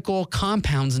chemical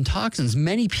compounds and toxins.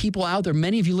 Many people out there,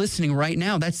 many of you listening right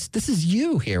now, this is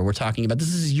you here we're talking about.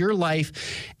 This is your life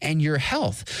and your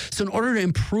health. So in order to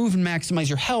improve and maximize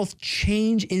your health,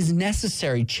 change is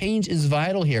necessary. Change is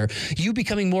vital here. You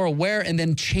becoming more aware and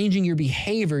then changing your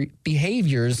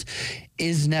behaviors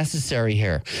is necessary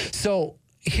here. So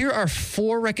here are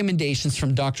 4 recommendations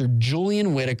from Dr.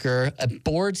 Julian Whitaker, a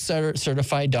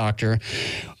board-certified doctor,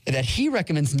 that he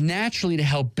recommends naturally to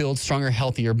help build stronger,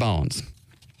 healthier bones.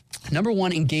 Number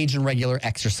 1, engage in regular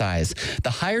exercise. The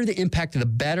higher the impact, the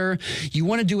better. You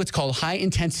want to do what's called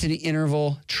high-intensity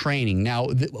interval training. Now,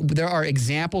 there are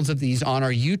examples of these on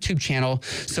our YouTube channel,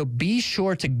 so be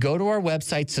sure to go to our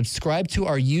website, subscribe to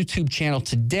our YouTube channel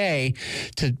today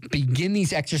to begin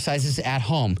these exercises at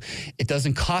home. It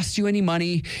doesn't cost you any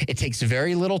money. It takes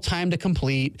very little time to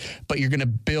complete, but you're going to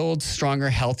build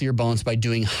stronger, healthier bones by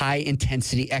doing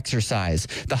high-intensity exercise.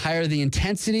 The higher the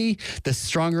intensity, the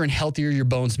stronger and healthier your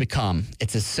bones become.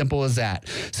 It's as simple as that.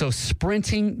 So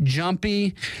sprinting,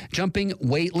 jumping,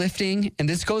 weightlifting, and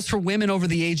this goes for women over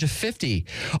the age of 50,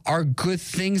 are good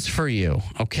things for you,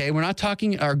 okay? We're not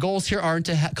talking, our goals here aren't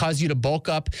to cause you to bulk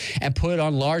up and put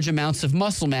on large amounts of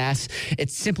muscle mass.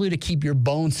 It's simply to keep your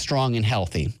bones strong and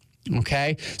healthy.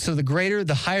 Okay, so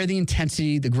the higher the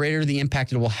intensity, the greater the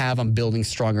impact it will have on building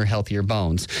stronger, healthier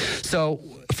bones. So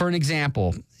for an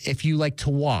example, if you like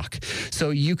to walk, so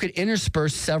you could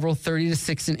intersperse several 30 to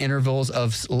 60 intervals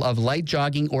of light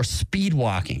jogging or speed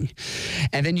walking.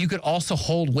 And then you could also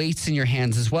hold weights in your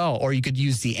hands as well, or you could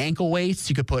use the ankle weights.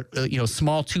 You could put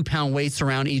small 2-pound weights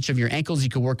around each of your ankles. You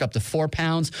could work up to 4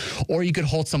 pounds, or you could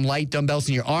hold some light dumbbells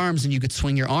in your arms and you could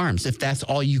swing your arms if that's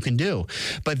all you can do.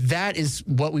 But that is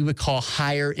what we would call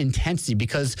higher intensity,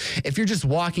 because if you're just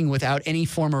walking without any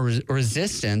form of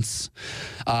resistance,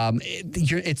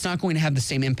 it's not going to have the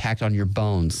same impact on your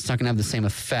bones. It's not going to have the same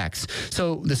effects.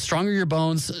 So the stronger your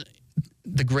bones,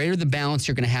 the greater the balance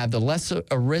you're going to have, the less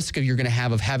a risk you're going to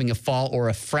have of having a fall or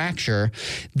a fracture.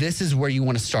 This is where you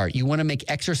want to start. You want to make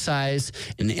exercise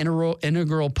an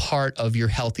integral part of your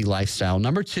healthy lifestyle.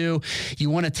 Number 2, you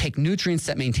want to take nutrients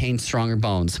that maintain stronger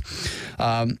bones.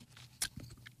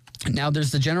 Now,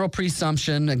 there's the general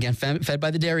presumption, again, fed by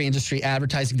the dairy industry,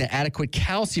 advertising that adequate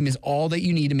calcium is all that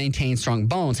you need to maintain strong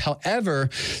bones.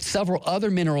 However, several other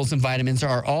minerals and vitamins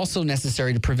are also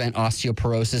necessary to prevent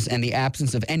osteoporosis, and the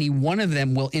absence of any one of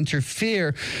them will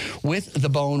interfere with the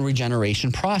bone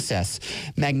regeneration process.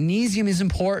 Magnesium is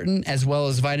important, as well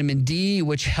as vitamin D,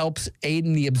 which helps aid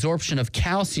in the absorption of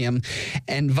calcium,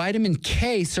 and vitamin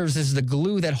K serves as the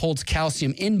glue that holds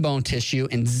calcium in bone tissue,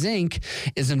 and zinc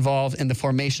is involved in the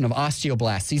formation of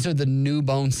osteoblasts. These are the new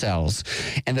bone cells,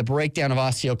 and the breakdown of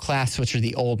osteoclasts, which are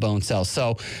the old bone cells.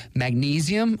 So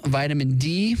magnesium, vitamin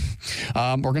D,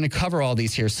 we're going to cover all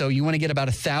these here. So you want to get about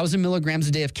 1,000 milligrams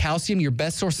a day of calcium. Your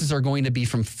best sources are going to be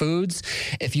from foods.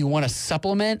 If you want to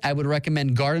supplement, I would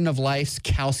recommend Garden of Life's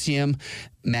calcium,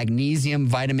 magnesium,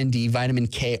 vitamin D, vitamin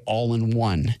K, all in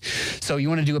one. So you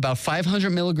want to do about 500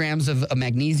 milligrams of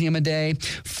magnesium a day,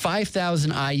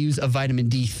 5,000 IUs of vitamin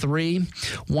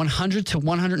D3, 100 to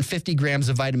 150 grams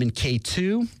of vitamin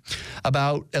K2,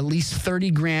 about at least 30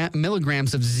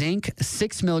 milligrams of zinc,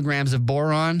 6 milligrams of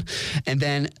boron, and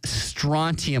then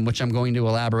strontium, which I'm going to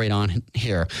elaborate on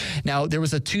here. Now, there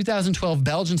was a 2012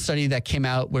 Belgian study that came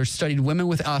out where studied women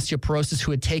with osteoporosis who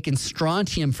had taken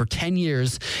strontium for 10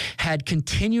 years, had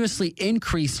continuously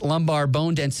increased lumbar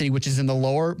bone density, which is in the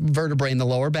lower vertebrae in the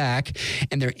lower back,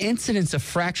 and their incidence of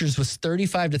fractures was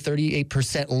 35 to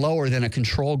 38% lower than a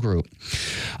control group.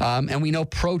 And we know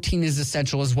protein is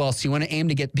essential as well, so you want to aim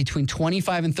to get between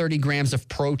 25 and 30 grams of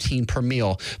protein per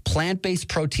meal. Plant-based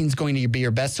protein is going to be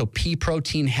your best, so pea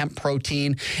protein, hemp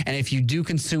protein, and if you do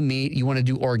consume meat, you want to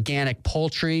do organic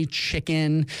poultry,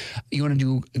 chicken, you want to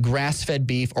do grass-fed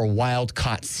beef or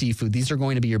wild-caught seafood. These are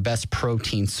going to be your best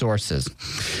protein sources.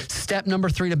 Step number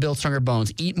 3 to build stronger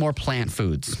bones, eat more plant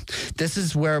foods. This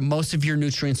is where most of your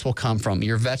nutrients will come from.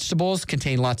 Your vegetables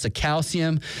contain lots of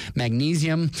calcium,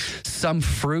 magnesium, some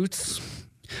fruits,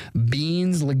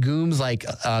 beans, legumes like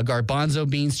garbanzo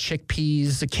beans,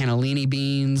 chickpeas, cannellini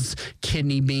beans,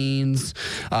 kidney beans,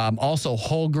 also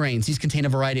whole grains. These contain a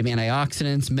variety of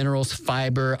antioxidants, minerals,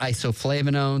 fiber,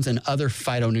 isoflavonoids, and other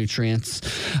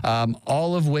phytonutrients,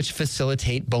 all of which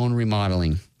facilitate bone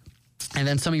remodeling. And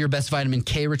then some of your best vitamin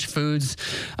K-rich foods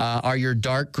are your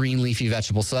dark green leafy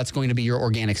vegetables. So that's going to be your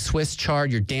organic Swiss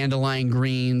chard, your dandelion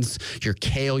greens, your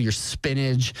kale, your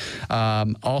spinach,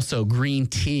 also green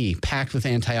tea packed with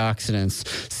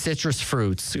antioxidants, citrus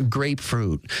fruits,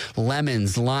 grapefruit,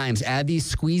 lemons, limes. Add these,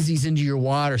 squeeze these into your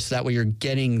water so that way you're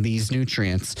getting these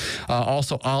nutrients.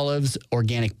 Also olives,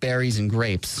 organic berries, and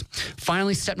grapes.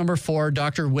 Finally, step number 4,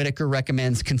 Dr. Whitaker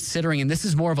recommends considering, and this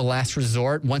is more of a last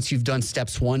resort once you've done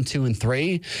steps 1, 2, and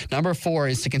 3. Number 4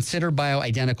 is to consider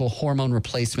bioidentical hormone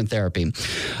replacement therapy.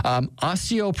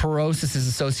 Osteoporosis is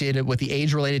associated with the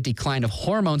age-related decline of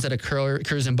hormones that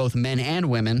occurs in both men and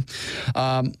women.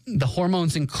 The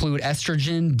hormones include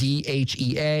estrogen,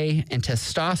 DHEA, and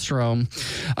testosterone.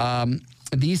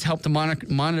 These help to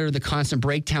monitor the constant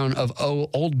breakdown of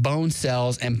old bone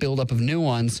cells and buildup of new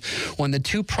ones. When the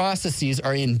two processes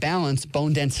are in balance,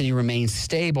 bone density remains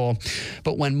stable.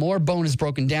 But when more bone is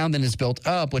broken down than is built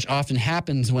up, which often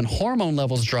happens when hormone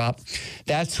levels drop,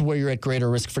 that's where you're at greater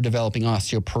risk for developing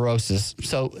osteoporosis.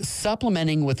 So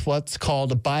supplementing with what's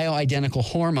called bioidentical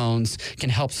hormones can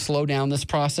help slow down this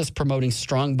process, promoting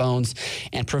strong bones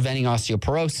and preventing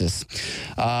osteoporosis.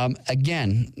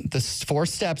 Again, the 4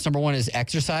 steps. Number 1 is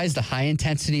exercise, the high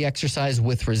intensity exercise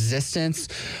with resistance,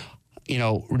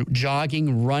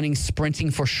 jogging, running, sprinting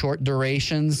for short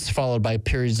durations, followed by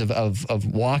periods of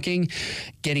walking,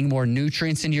 getting more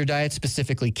nutrients into your diet,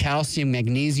 specifically calcium,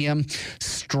 magnesium,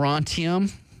 strontium.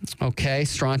 Okay,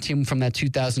 strontium from that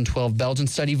 2012 Belgian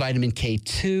study, vitamin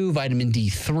K2, vitamin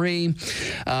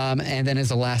D3, and then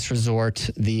as a last resort,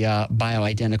 the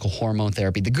bioidentical hormone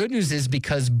therapy. The good news is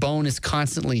because bone is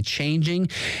constantly changing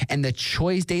and the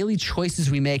daily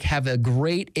choices we make have a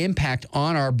great impact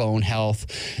on our bone health,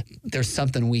 there's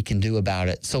something we can do about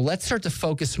it. So let's start to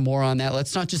focus more on that.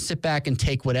 Let's not just sit back and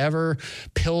take whatever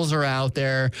pills are out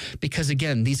there because,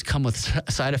 again, these come with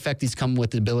side effects. These come with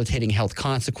debilitating health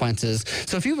consequences.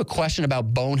 So if you you have a question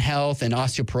about bone health and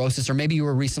osteoporosis, or maybe you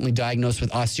were recently diagnosed with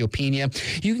osteopenia,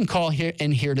 you can call here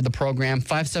to the program,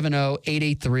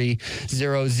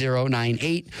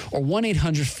 570-883-0098 or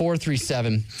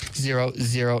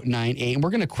 1-800-437-0098. And we're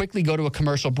going to quickly go to a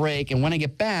commercial break. And when I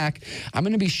get back, I'm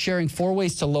going to be sharing 4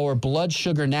 ways to lower blood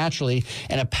sugar naturally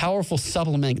and a powerful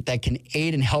supplement that can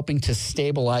aid in helping to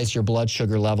stabilize your blood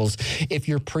sugar levels if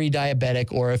you're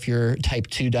pre-diabetic or if you're type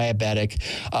 2 diabetic.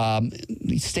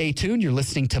 Stay tuned. You're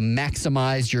listening to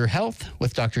Maximize Your Health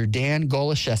with Dr. Dan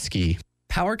Goloszewski.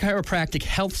 Power Chiropractic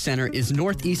Health Center is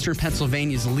Northeastern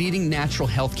Pennsylvania's leading natural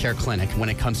health care clinic when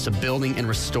it comes to building and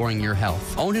restoring your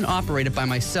health. Owned and operated by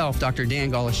myself, Dr. Dan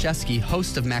Goloszewski,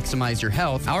 host of Maximize Your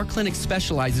Health, our clinic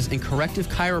specializes in corrective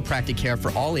chiropractic care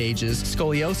for all ages,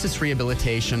 scoliosis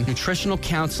rehabilitation, nutritional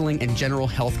counseling, and general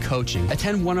health coaching.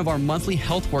 Attend one of our monthly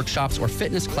health workshops or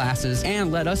fitness classes,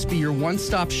 and let us be your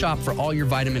one-stop shop for all your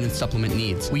vitamin and supplement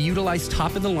needs. We utilize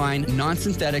top-of-the-line,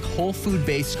 non-synthetic, whole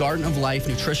food-based Garden of Life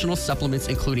nutritional supplements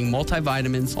including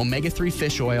multivitamins, omega-3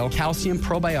 fish oil, calcium,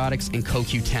 probiotics, and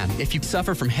CoQ10. If you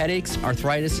suffer from headaches,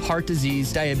 arthritis, heart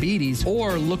disease, diabetes,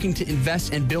 or looking to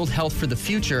invest and build health for the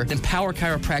future, then Power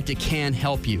Chiropractic can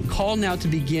help you. Call now to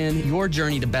begin your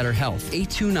journey to better health.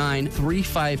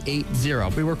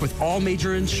 829-3580. We work with all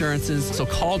major insurances, so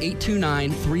call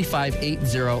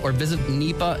 829-3580 or visit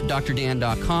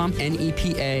NEPADrdan.com,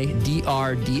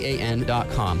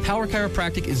 NEPADRDAN.com. Power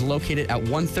Chiropractic is located at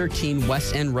 113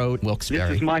 West End Road, Wilkes-Barre.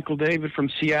 This is Michael David from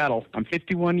Seattle. I'm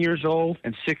 51 years old,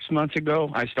 and 6 months ago,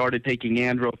 I started taking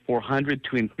Andro 400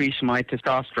 to increase my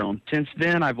testosterone. Since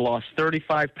then, I've lost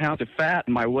 35 pounds of fat,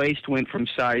 and my waist went from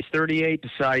size 38 to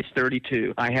size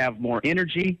 32. I have more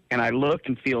energy, and I look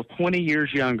and feel 20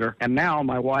 years younger. And now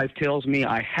my wife tells me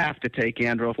I have to take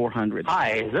Andro 400.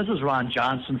 Hi, this is Ron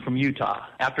Johnson from Utah.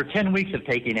 After 10 weeks of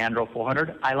taking Andro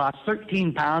 400, I lost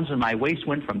 13 pounds, and my waist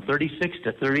went from 36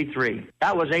 to 33.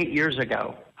 That was 8 years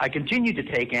ago. I continue to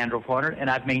take Andro 400, and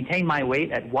I've maintained my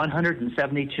weight at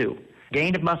 172.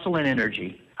 Gained muscle and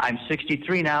energy. I'm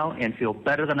 63 now and feel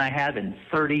better than I have in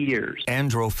 30 years.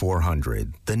 Andro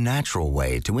 400, the natural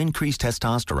way to increase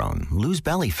testosterone, lose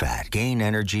belly fat, gain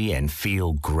energy, and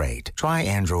feel great. Try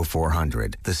Andro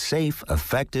 400, the safe,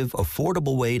 effective,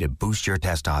 affordable way to boost your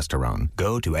testosterone.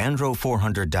 Go to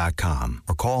andro400.com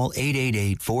or call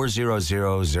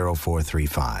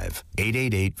 888-400-0435.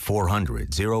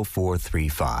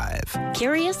 888-400-0435.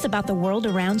 Curious about the world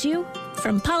around you?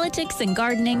 From politics and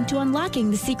gardening to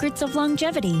unlocking the secrets of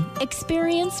longevity,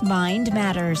 experience Mind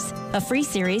Matters, a free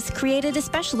series created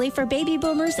especially for baby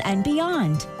boomers and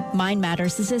beyond. Mind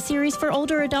Matters is a series for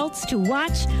older adults to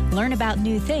watch, learn about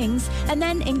new things, and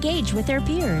then engage with their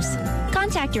peers.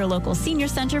 Contact your local senior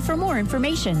center for more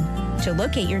information. To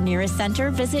locate your nearest center,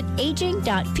 visit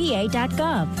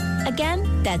aging.pa.gov.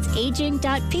 Again, that's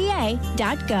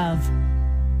aging.pa.gov.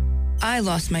 I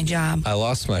lost my job. I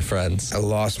lost my friends. I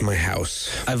lost my house.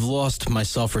 I've lost my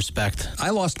self-respect. I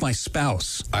lost my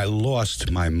spouse. I lost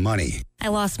my money. I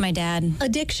lost my dad.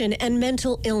 Addiction and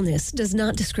mental illness does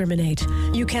not discriminate.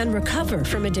 You can recover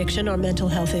from addiction or mental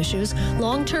health issues.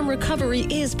 Long-term recovery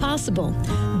is possible.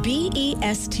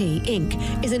 BEST,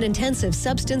 Inc. is an intensive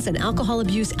substance and alcohol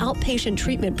abuse outpatient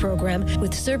treatment program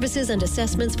with services and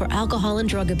assessments for alcohol and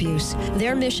drug abuse.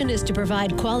 Their mission is to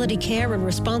provide quality care in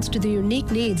response to the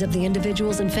unique needs of the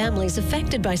individuals and families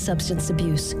affected by substance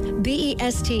abuse.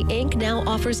 BEST, Inc. now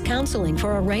offers counseling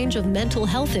for a range of mental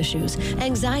health issues,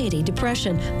 anxiety, depression,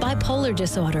 bipolar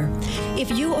disorder. If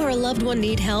you or a loved one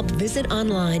need help, visit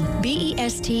online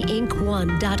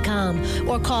bestinc1.com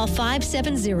or call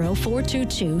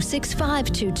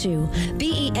 570-422-6522.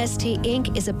 BEST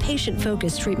Inc. is a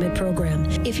patient-focused treatment program.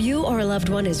 If you or a loved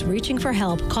one is reaching for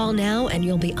help, call now and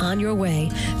you'll be on your way.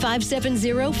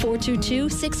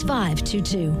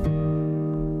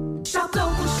 570-422-6522. Shop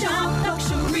local, shop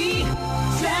luxury,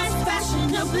 dress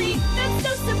fashionably. That's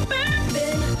so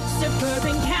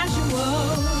suburban casual.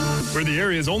 We're the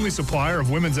area's only supplier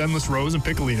of women's Endless Rose and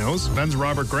Piccolinos, men's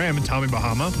Robert Graham and Tommy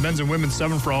Bahama, men's and women's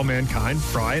 7 for All Mankind,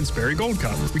 Fry, and Sperry Gold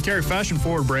Cup. We carry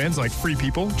fashion-forward brands like Free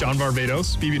People, John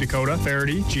Barbados, BB Dakota,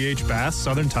 Faraday, GH Bass,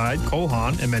 Southern Tide, Cole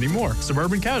Haan, and many more.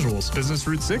 Suburban Casuals, Business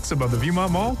Route 6 above the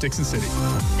Viewmont Mall, Dixon City.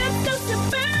 That's so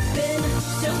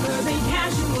suburban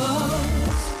casual.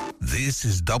 This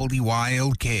is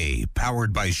WILK,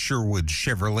 powered by Sherwood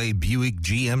Chevrolet Buick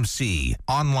GMC.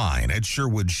 Online at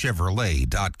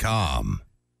sherwoodchevrolet.com.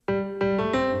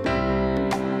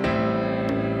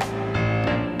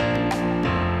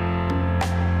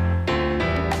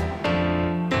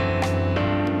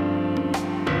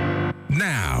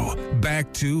 Now,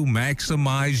 back to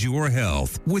Maximize Your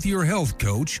Health with your health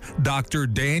coach, Dr.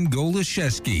 Dan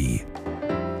Goloszewski.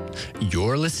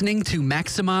 You're listening to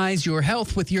Maximize Your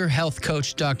Health with your health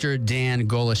coach, Dr. Dan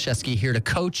Goloszewski, here to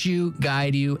coach you,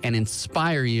 guide you, and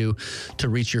inspire you to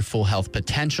reach your full health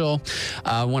potential.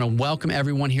 I want to welcome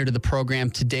everyone here to the program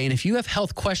today. And if you have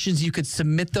health questions, you could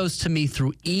submit those to me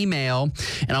through email,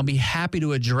 and I'll be happy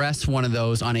to address one of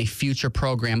those on a future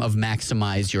program of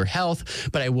Maximize Your Health.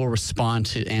 But I will respond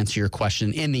to answer your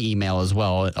question in the email as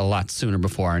well a lot sooner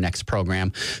before our next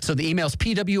program. So the email is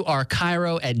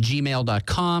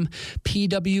pwrchiro@gmail.com,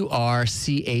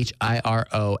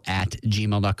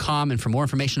 pwrchiro@gmail.com. And for more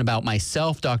information about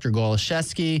myself, Dr.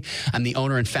 Goloszewski, I'm the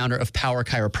owner and founder of Power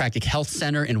Chiropractic Health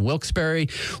Center in Wilkes-Barre.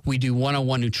 We do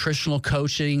one-on-one nutritional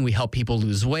coaching. We help people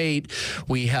lose weight.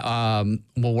 We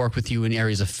will work with you in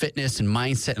areas of fitness and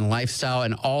mindset and lifestyle.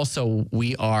 And also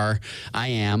I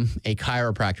am a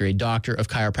chiropractor, a doctor of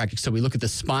chiropractic. So we look at the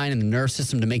spine and the nerve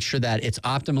system to make sure that it's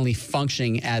optimally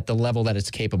functioning at the level that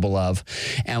it's capable of.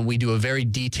 And we do a very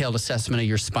detailed assessment of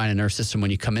your spine and nerve system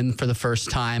when you come in for the first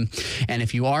time. And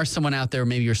if you are someone out there,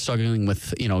 maybe you're struggling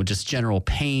with, just general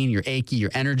pain, you're achy,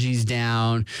 your energy's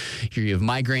down, you have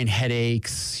migraine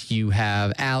headaches, you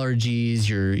have allergies,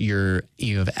 you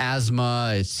have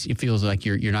asthma, it feels like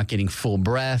you're not getting full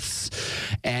breaths,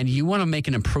 and you want to make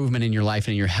an improvement in your life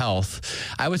and in your health,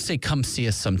 I would say come see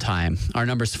us sometime. Our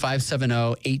number is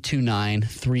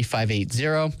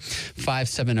 570-829-3580,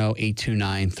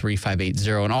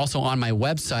 570-829-3580. And also on my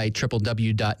website,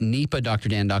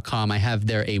 www.nepadrdan.com, I have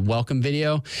there a welcome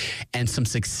video and some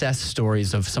success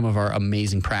stories of some of our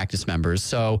amazing practice members.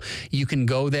 So you can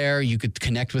go there. You could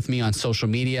connect with me on social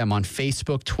media. I'm on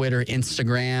Facebook, Twitter,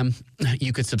 Instagram.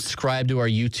 You could subscribe to our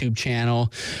YouTube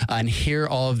channel and hear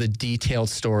all of the detailed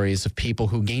stories of people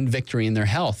who gained victory in their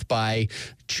health by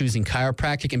choosing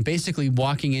chiropractic and basically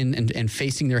walking in and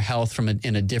facing their health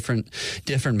in a different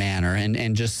manner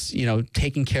and just,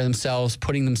 taking care of themselves,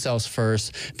 putting themselves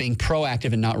first, being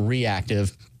proactive and not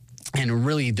reactive. And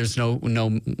really, there's no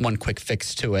one quick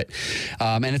fix to it.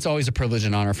 And it's always a privilege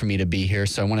and honor for me to be here.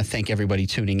 So I want to thank everybody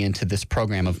tuning into this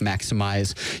program of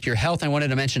Maximize Your Health. I wanted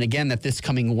to mention again that this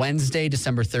coming Wednesday,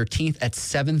 December 13th at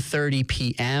 7:30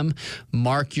 p.m.,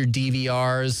 mark your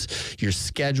DVRs, your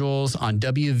schedules on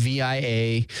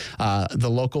WVIA, the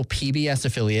local PBS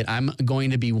affiliate. I'm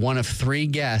going to be one of 3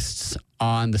 guests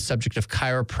on the subject of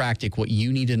chiropractic, what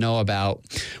you need to know about,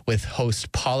 with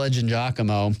host Paula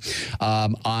Giangiacomo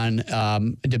on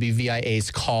WVIA's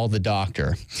Call the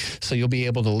Doctor. So you'll be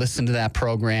able to listen to that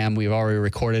program. We've already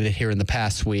recorded it here in the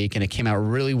past week, and it came out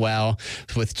really well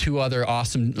with 2 other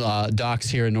awesome docs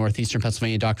here in Northeastern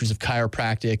Pennsylvania, doctors of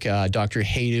chiropractic, Dr.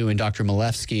 Haydu and Dr.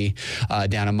 Malevsky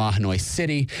down in Mahanoy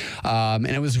City. And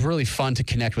it was really fun to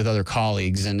connect with other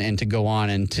colleagues and to go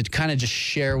on and to kind of just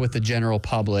share with the general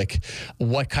public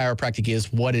what chiropractic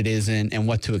is, what it isn't, and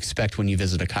what to expect when you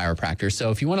visit a chiropractor. So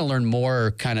if you want to learn more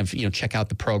or kind of, check out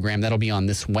the program, that'll be on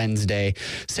this Wednesday.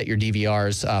 Set your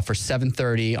DVRs for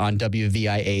 7:30 on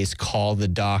WVIA's Call the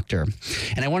Doctor.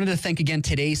 And I wanted to thank again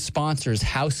today's sponsors,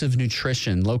 House of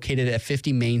Nutrition, located at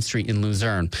 50 Main Street in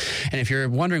Luzerne. And if you're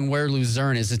wondering where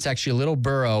Luzerne is, it's actually a little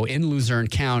borough in Luzerne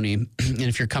County. And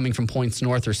if you're coming from points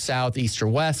north or south, east or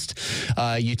west,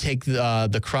 you take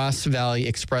the Cross Valley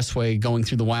Expressway going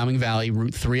through the Wyoming Valley,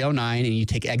 Route 309, and you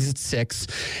take exit 6,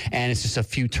 and it's just a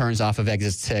few turns off of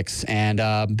exit 6. And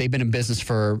they've been in business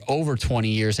for over 20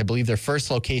 years. I believe their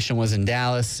first location was in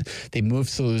Dallas. They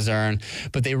moved to Luzerne,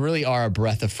 but they really are a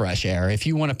breath of fresh air. If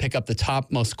you want to pick up the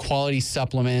top most quality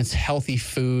supplements, healthy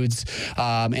foods,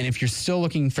 and if you're still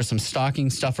looking for some stocking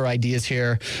stuffer ideas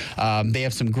here, they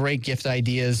have some great gift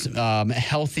ideas,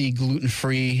 healthy,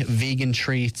 gluten-free, vegan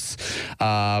treats.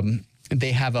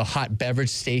 They have a hot beverage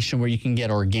station where you can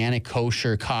get organic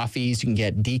kosher coffees. You can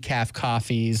get decaf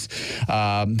coffees.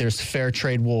 There's fair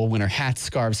trade wool winter hats,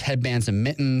 scarves, headbands, and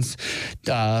mittens.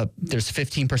 There's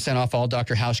 15% off all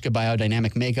Dr. Hauschka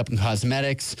biodynamic makeup and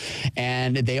cosmetics.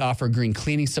 And they offer green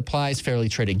cleaning supplies, fairly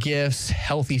traded gifts,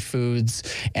 healthy foods,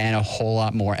 and a whole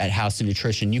lot more at House of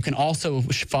Nutrition. You can also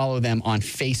follow them on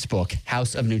Facebook,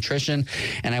 House of Nutrition.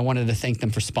 And I wanted to thank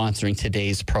them for sponsoring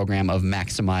today's program of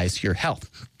Maximize Your Health.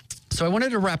 So I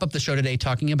wanted to wrap up the show today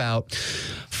talking about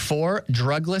 4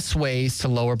 drugless ways to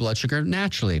lower blood sugar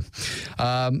naturally.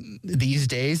 These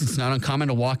days, it's not uncommon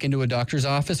to walk into a doctor's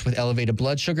office with elevated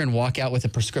blood sugar and walk out with a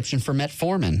prescription for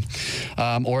metformin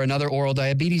or another oral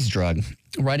diabetes drug.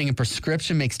 Writing a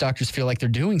prescription makes doctors feel like they're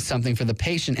doing something for the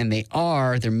patient, and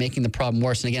they're making the problem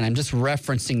worse. And again, I'm just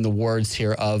referencing the words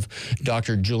here of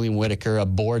Dr. Julian Whitaker, a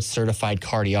board-certified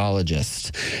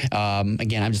cardiologist.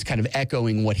 Again, I'm just kind of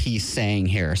echoing what he's saying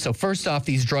here. So first off,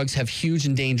 these drugs have huge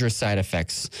and dangerous side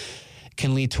effects,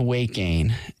 can lead to weight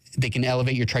gain, They can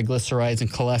elevate your triglycerides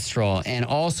and cholesterol and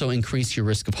also increase your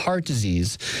risk of heart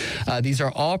disease. These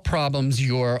are all problems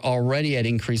you're already at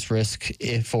increased risk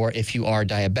for if you are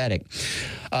diabetic.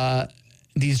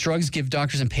 These drugs give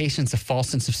doctors and patients a false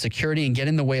sense of security and get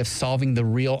in the way of solving the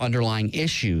real underlying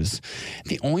issues.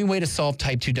 The only way to solve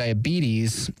type 2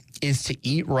 diabetes is to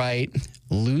eat right,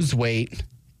 lose weight,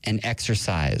 and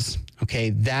exercise.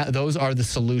 Okay, those are the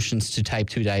solutions to type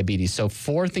 2 diabetes. So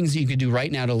 4 things that you can do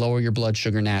right now to lower your blood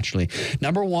sugar naturally.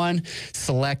 Number 1,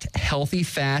 select healthy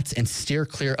fats and steer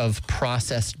clear of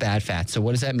processed bad fats. So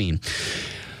what does that mean?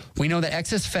 We know that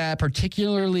excess fat,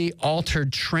 particularly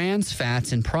altered trans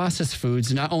fats in processed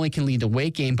foods, not only can lead to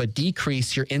weight gain, but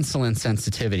decrease your insulin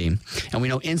sensitivity. And we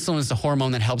know insulin is the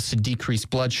hormone that helps to decrease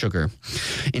blood sugar.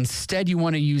 Instead, you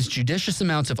want to use judicious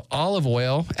amounts of olive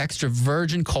oil, extra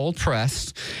virgin cold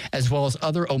pressed, as well as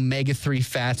other omega-3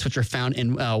 fats, which are found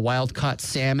in wild-caught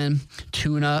salmon,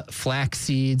 tuna, flax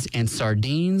seeds, and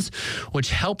sardines,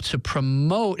 which help to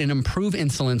promote and improve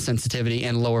insulin sensitivity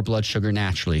and lower blood sugar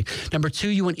naturally. Number 2,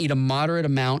 you want to eat a moderate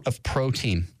amount of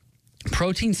protein.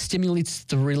 Protein stimulates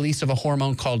the release of a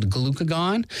hormone called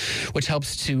glucagon, which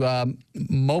helps to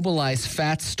mobilize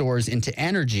fat stores into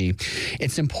energy.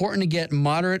 It's important to get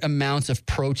moderate amounts of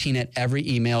protein at every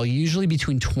meal, usually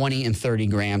between 20 and 30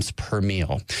 grams per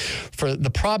meal. For the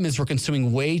problem is we're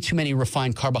consuming way too many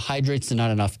refined carbohydrates and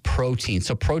not enough protein.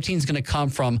 So protein is going to come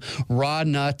from raw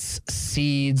nuts,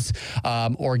 seeds,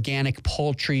 organic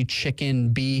poultry, chicken,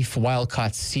 beef,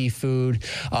 wild-caught seafood.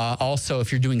 Also,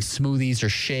 if you're doing smoothies or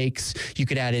shakes, you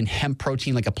could add in hemp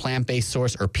protein like a plant-based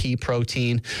source or pea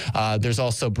protein. There's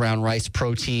also brown rice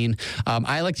protein.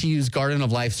 I like to use Garden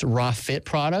of Life's Raw Fit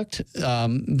product.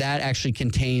 That actually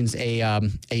contains a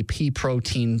pea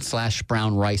protein /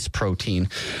 brown rice protein.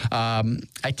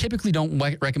 I typically don't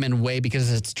recommend whey because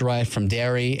it's derived from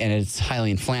dairy and it's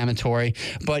highly inflammatory.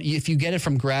 But if you get it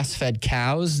from grass-fed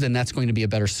cows, then that's going to be a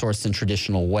better source than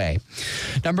traditional whey.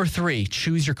 Number 3,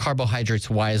 choose your carbohydrates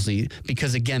wisely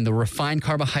because, again, the refined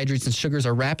carbohydrates and sugars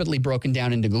are rapidly broken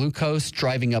down into glucose,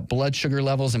 driving up blood sugar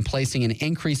levels and placing an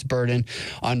increased burden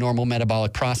on normal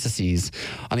metabolic processes.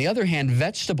 On the other hand,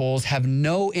 vegetables have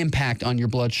no impact on your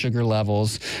blood sugar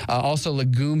levels. Also,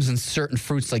 legumes and certain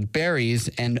fruits like berries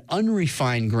and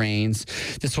unrefined grains,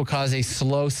 this will cause a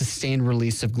slow, sustained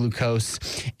release of glucose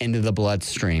into the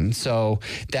bloodstream. So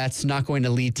that's not going to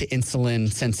lead to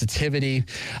insulin sensitivity.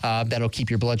 That'll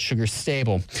keep your blood sugar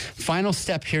stable. Final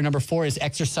step here, number 4, is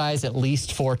exercise at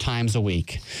least 4 times a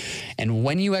week. And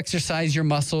when you exercise your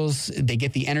muscles, they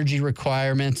get the energy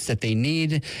requirements that they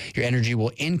need. Your energy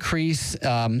will increase.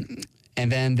 And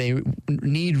then they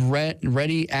need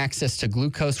ready access to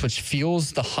glucose, which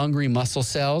fuels the hungry muscle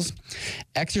cells.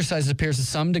 Exercise appears to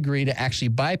some degree to actually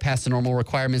bypass the normal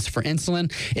requirements for insulin.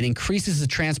 It increases the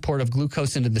transport of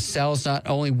glucose into the cells, not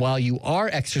only while you are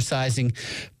exercising,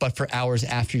 but for hours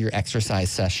after your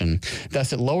exercise session.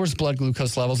 Thus, it lowers blood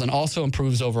glucose levels and also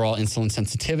improves overall insulin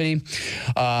sensitivity.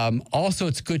 Also,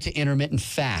 it's good to intermittent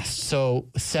fast. So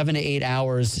 7 to 8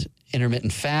 hours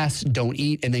intermittent fast, don't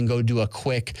eat, and then go do a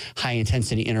quick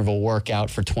high-intensity interval workout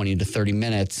for 20 to 30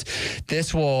 minutes.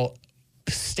 This will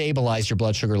stabilize your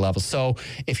blood sugar levels. So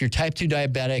if you're type 2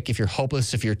 diabetic, if you're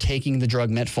hopeless, if you're taking the drug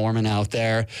metformin out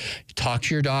there, talk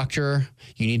to your doctor.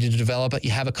 You need to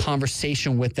have a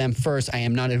conversation with them first. I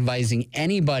am not advising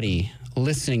anybody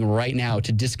listening right now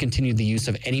to discontinue the use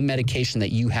of any medication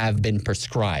that you have been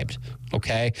prescribed,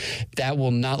 okay? That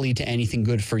will not lead to anything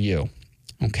good for you.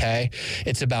 Okay?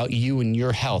 It's about you and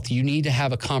your health. You need to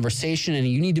have a conversation and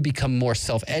you need to become more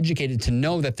self-educated to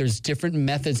know that there's different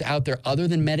methods out there other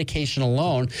than medication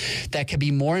alone that could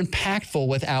be more impactful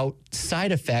without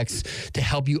side effects to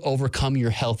help you overcome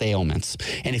your health ailments.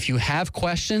 And if you have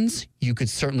questions, you could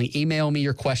certainly email me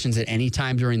your questions at any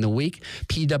time during the week,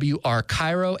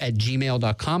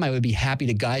 pwrchiro@gmail.com. I would be happy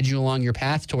to guide you along your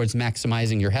path towards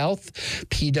maximizing your health,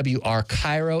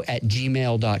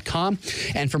 pwrchiro@gmail.com.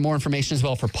 And for more information as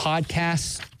well for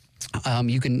podcasts,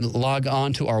 you can log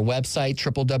on to our website,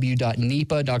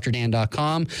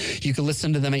 www.nepa.drdan.com. You can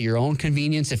listen to them at your own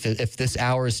convenience if this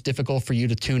hour is difficult for you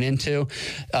to tune into.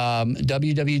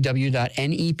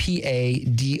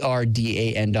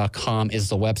 www.nepadrdan.com is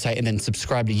the website. And then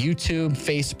subscribe to YouTube,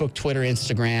 Facebook, Twitter,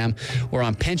 Instagram. We're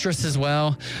on Pinterest as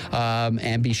well.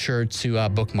 And be sure to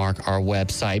bookmark our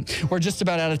website. We're just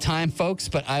about out of time, folks,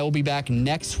 but I will be back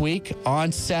next week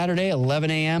on Saturday, 11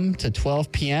 a.m. to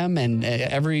 12 p.m. and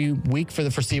every week for the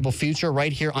foreseeable future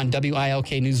right here on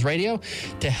WILK News Radio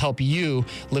to help you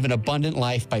live an abundant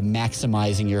life by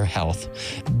maximizing your health.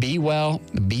 Be well,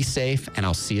 be safe, and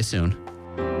I'll see you soon.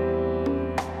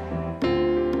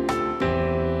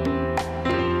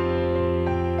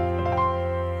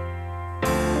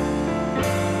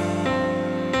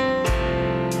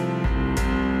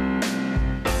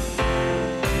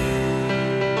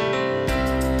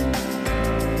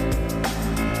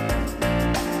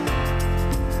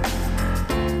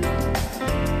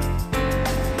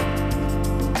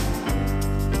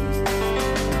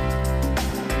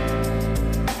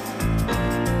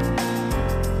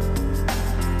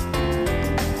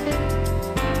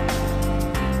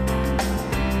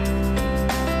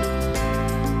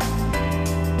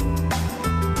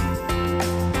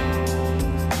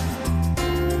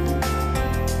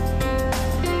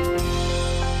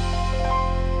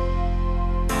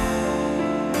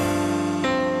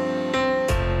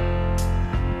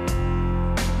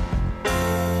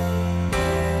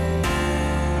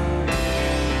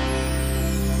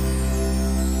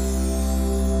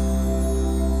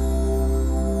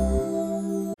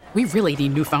 We really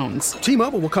need new phones.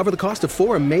 T-Mobile will cover the cost of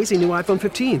 4 amazing new iPhone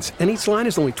 15s, and each line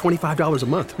is only $25 a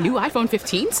month. New iPhone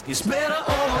 15s? It's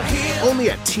better over here. Only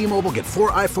at T-Mobile, get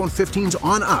 4 iPhone 15s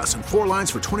on us and 4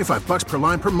 lines for $25 per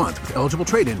line per month with eligible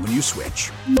trade-in when you switch.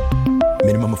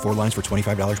 Minimum of 4 lines for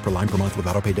 $25 per line per month with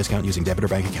autopay discount using debit or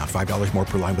bank account. $5 more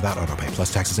per line without autopay,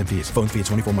 plus taxes and fees. Phone fee at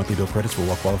 24 monthly bill credits for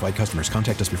well-qualified customers.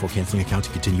 Contact us before canceling account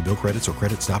to continue bill credits or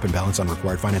credit stop and balance on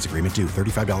required finance agreement due.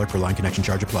 $35 per line connection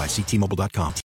charge applies. See T-Mobile.com.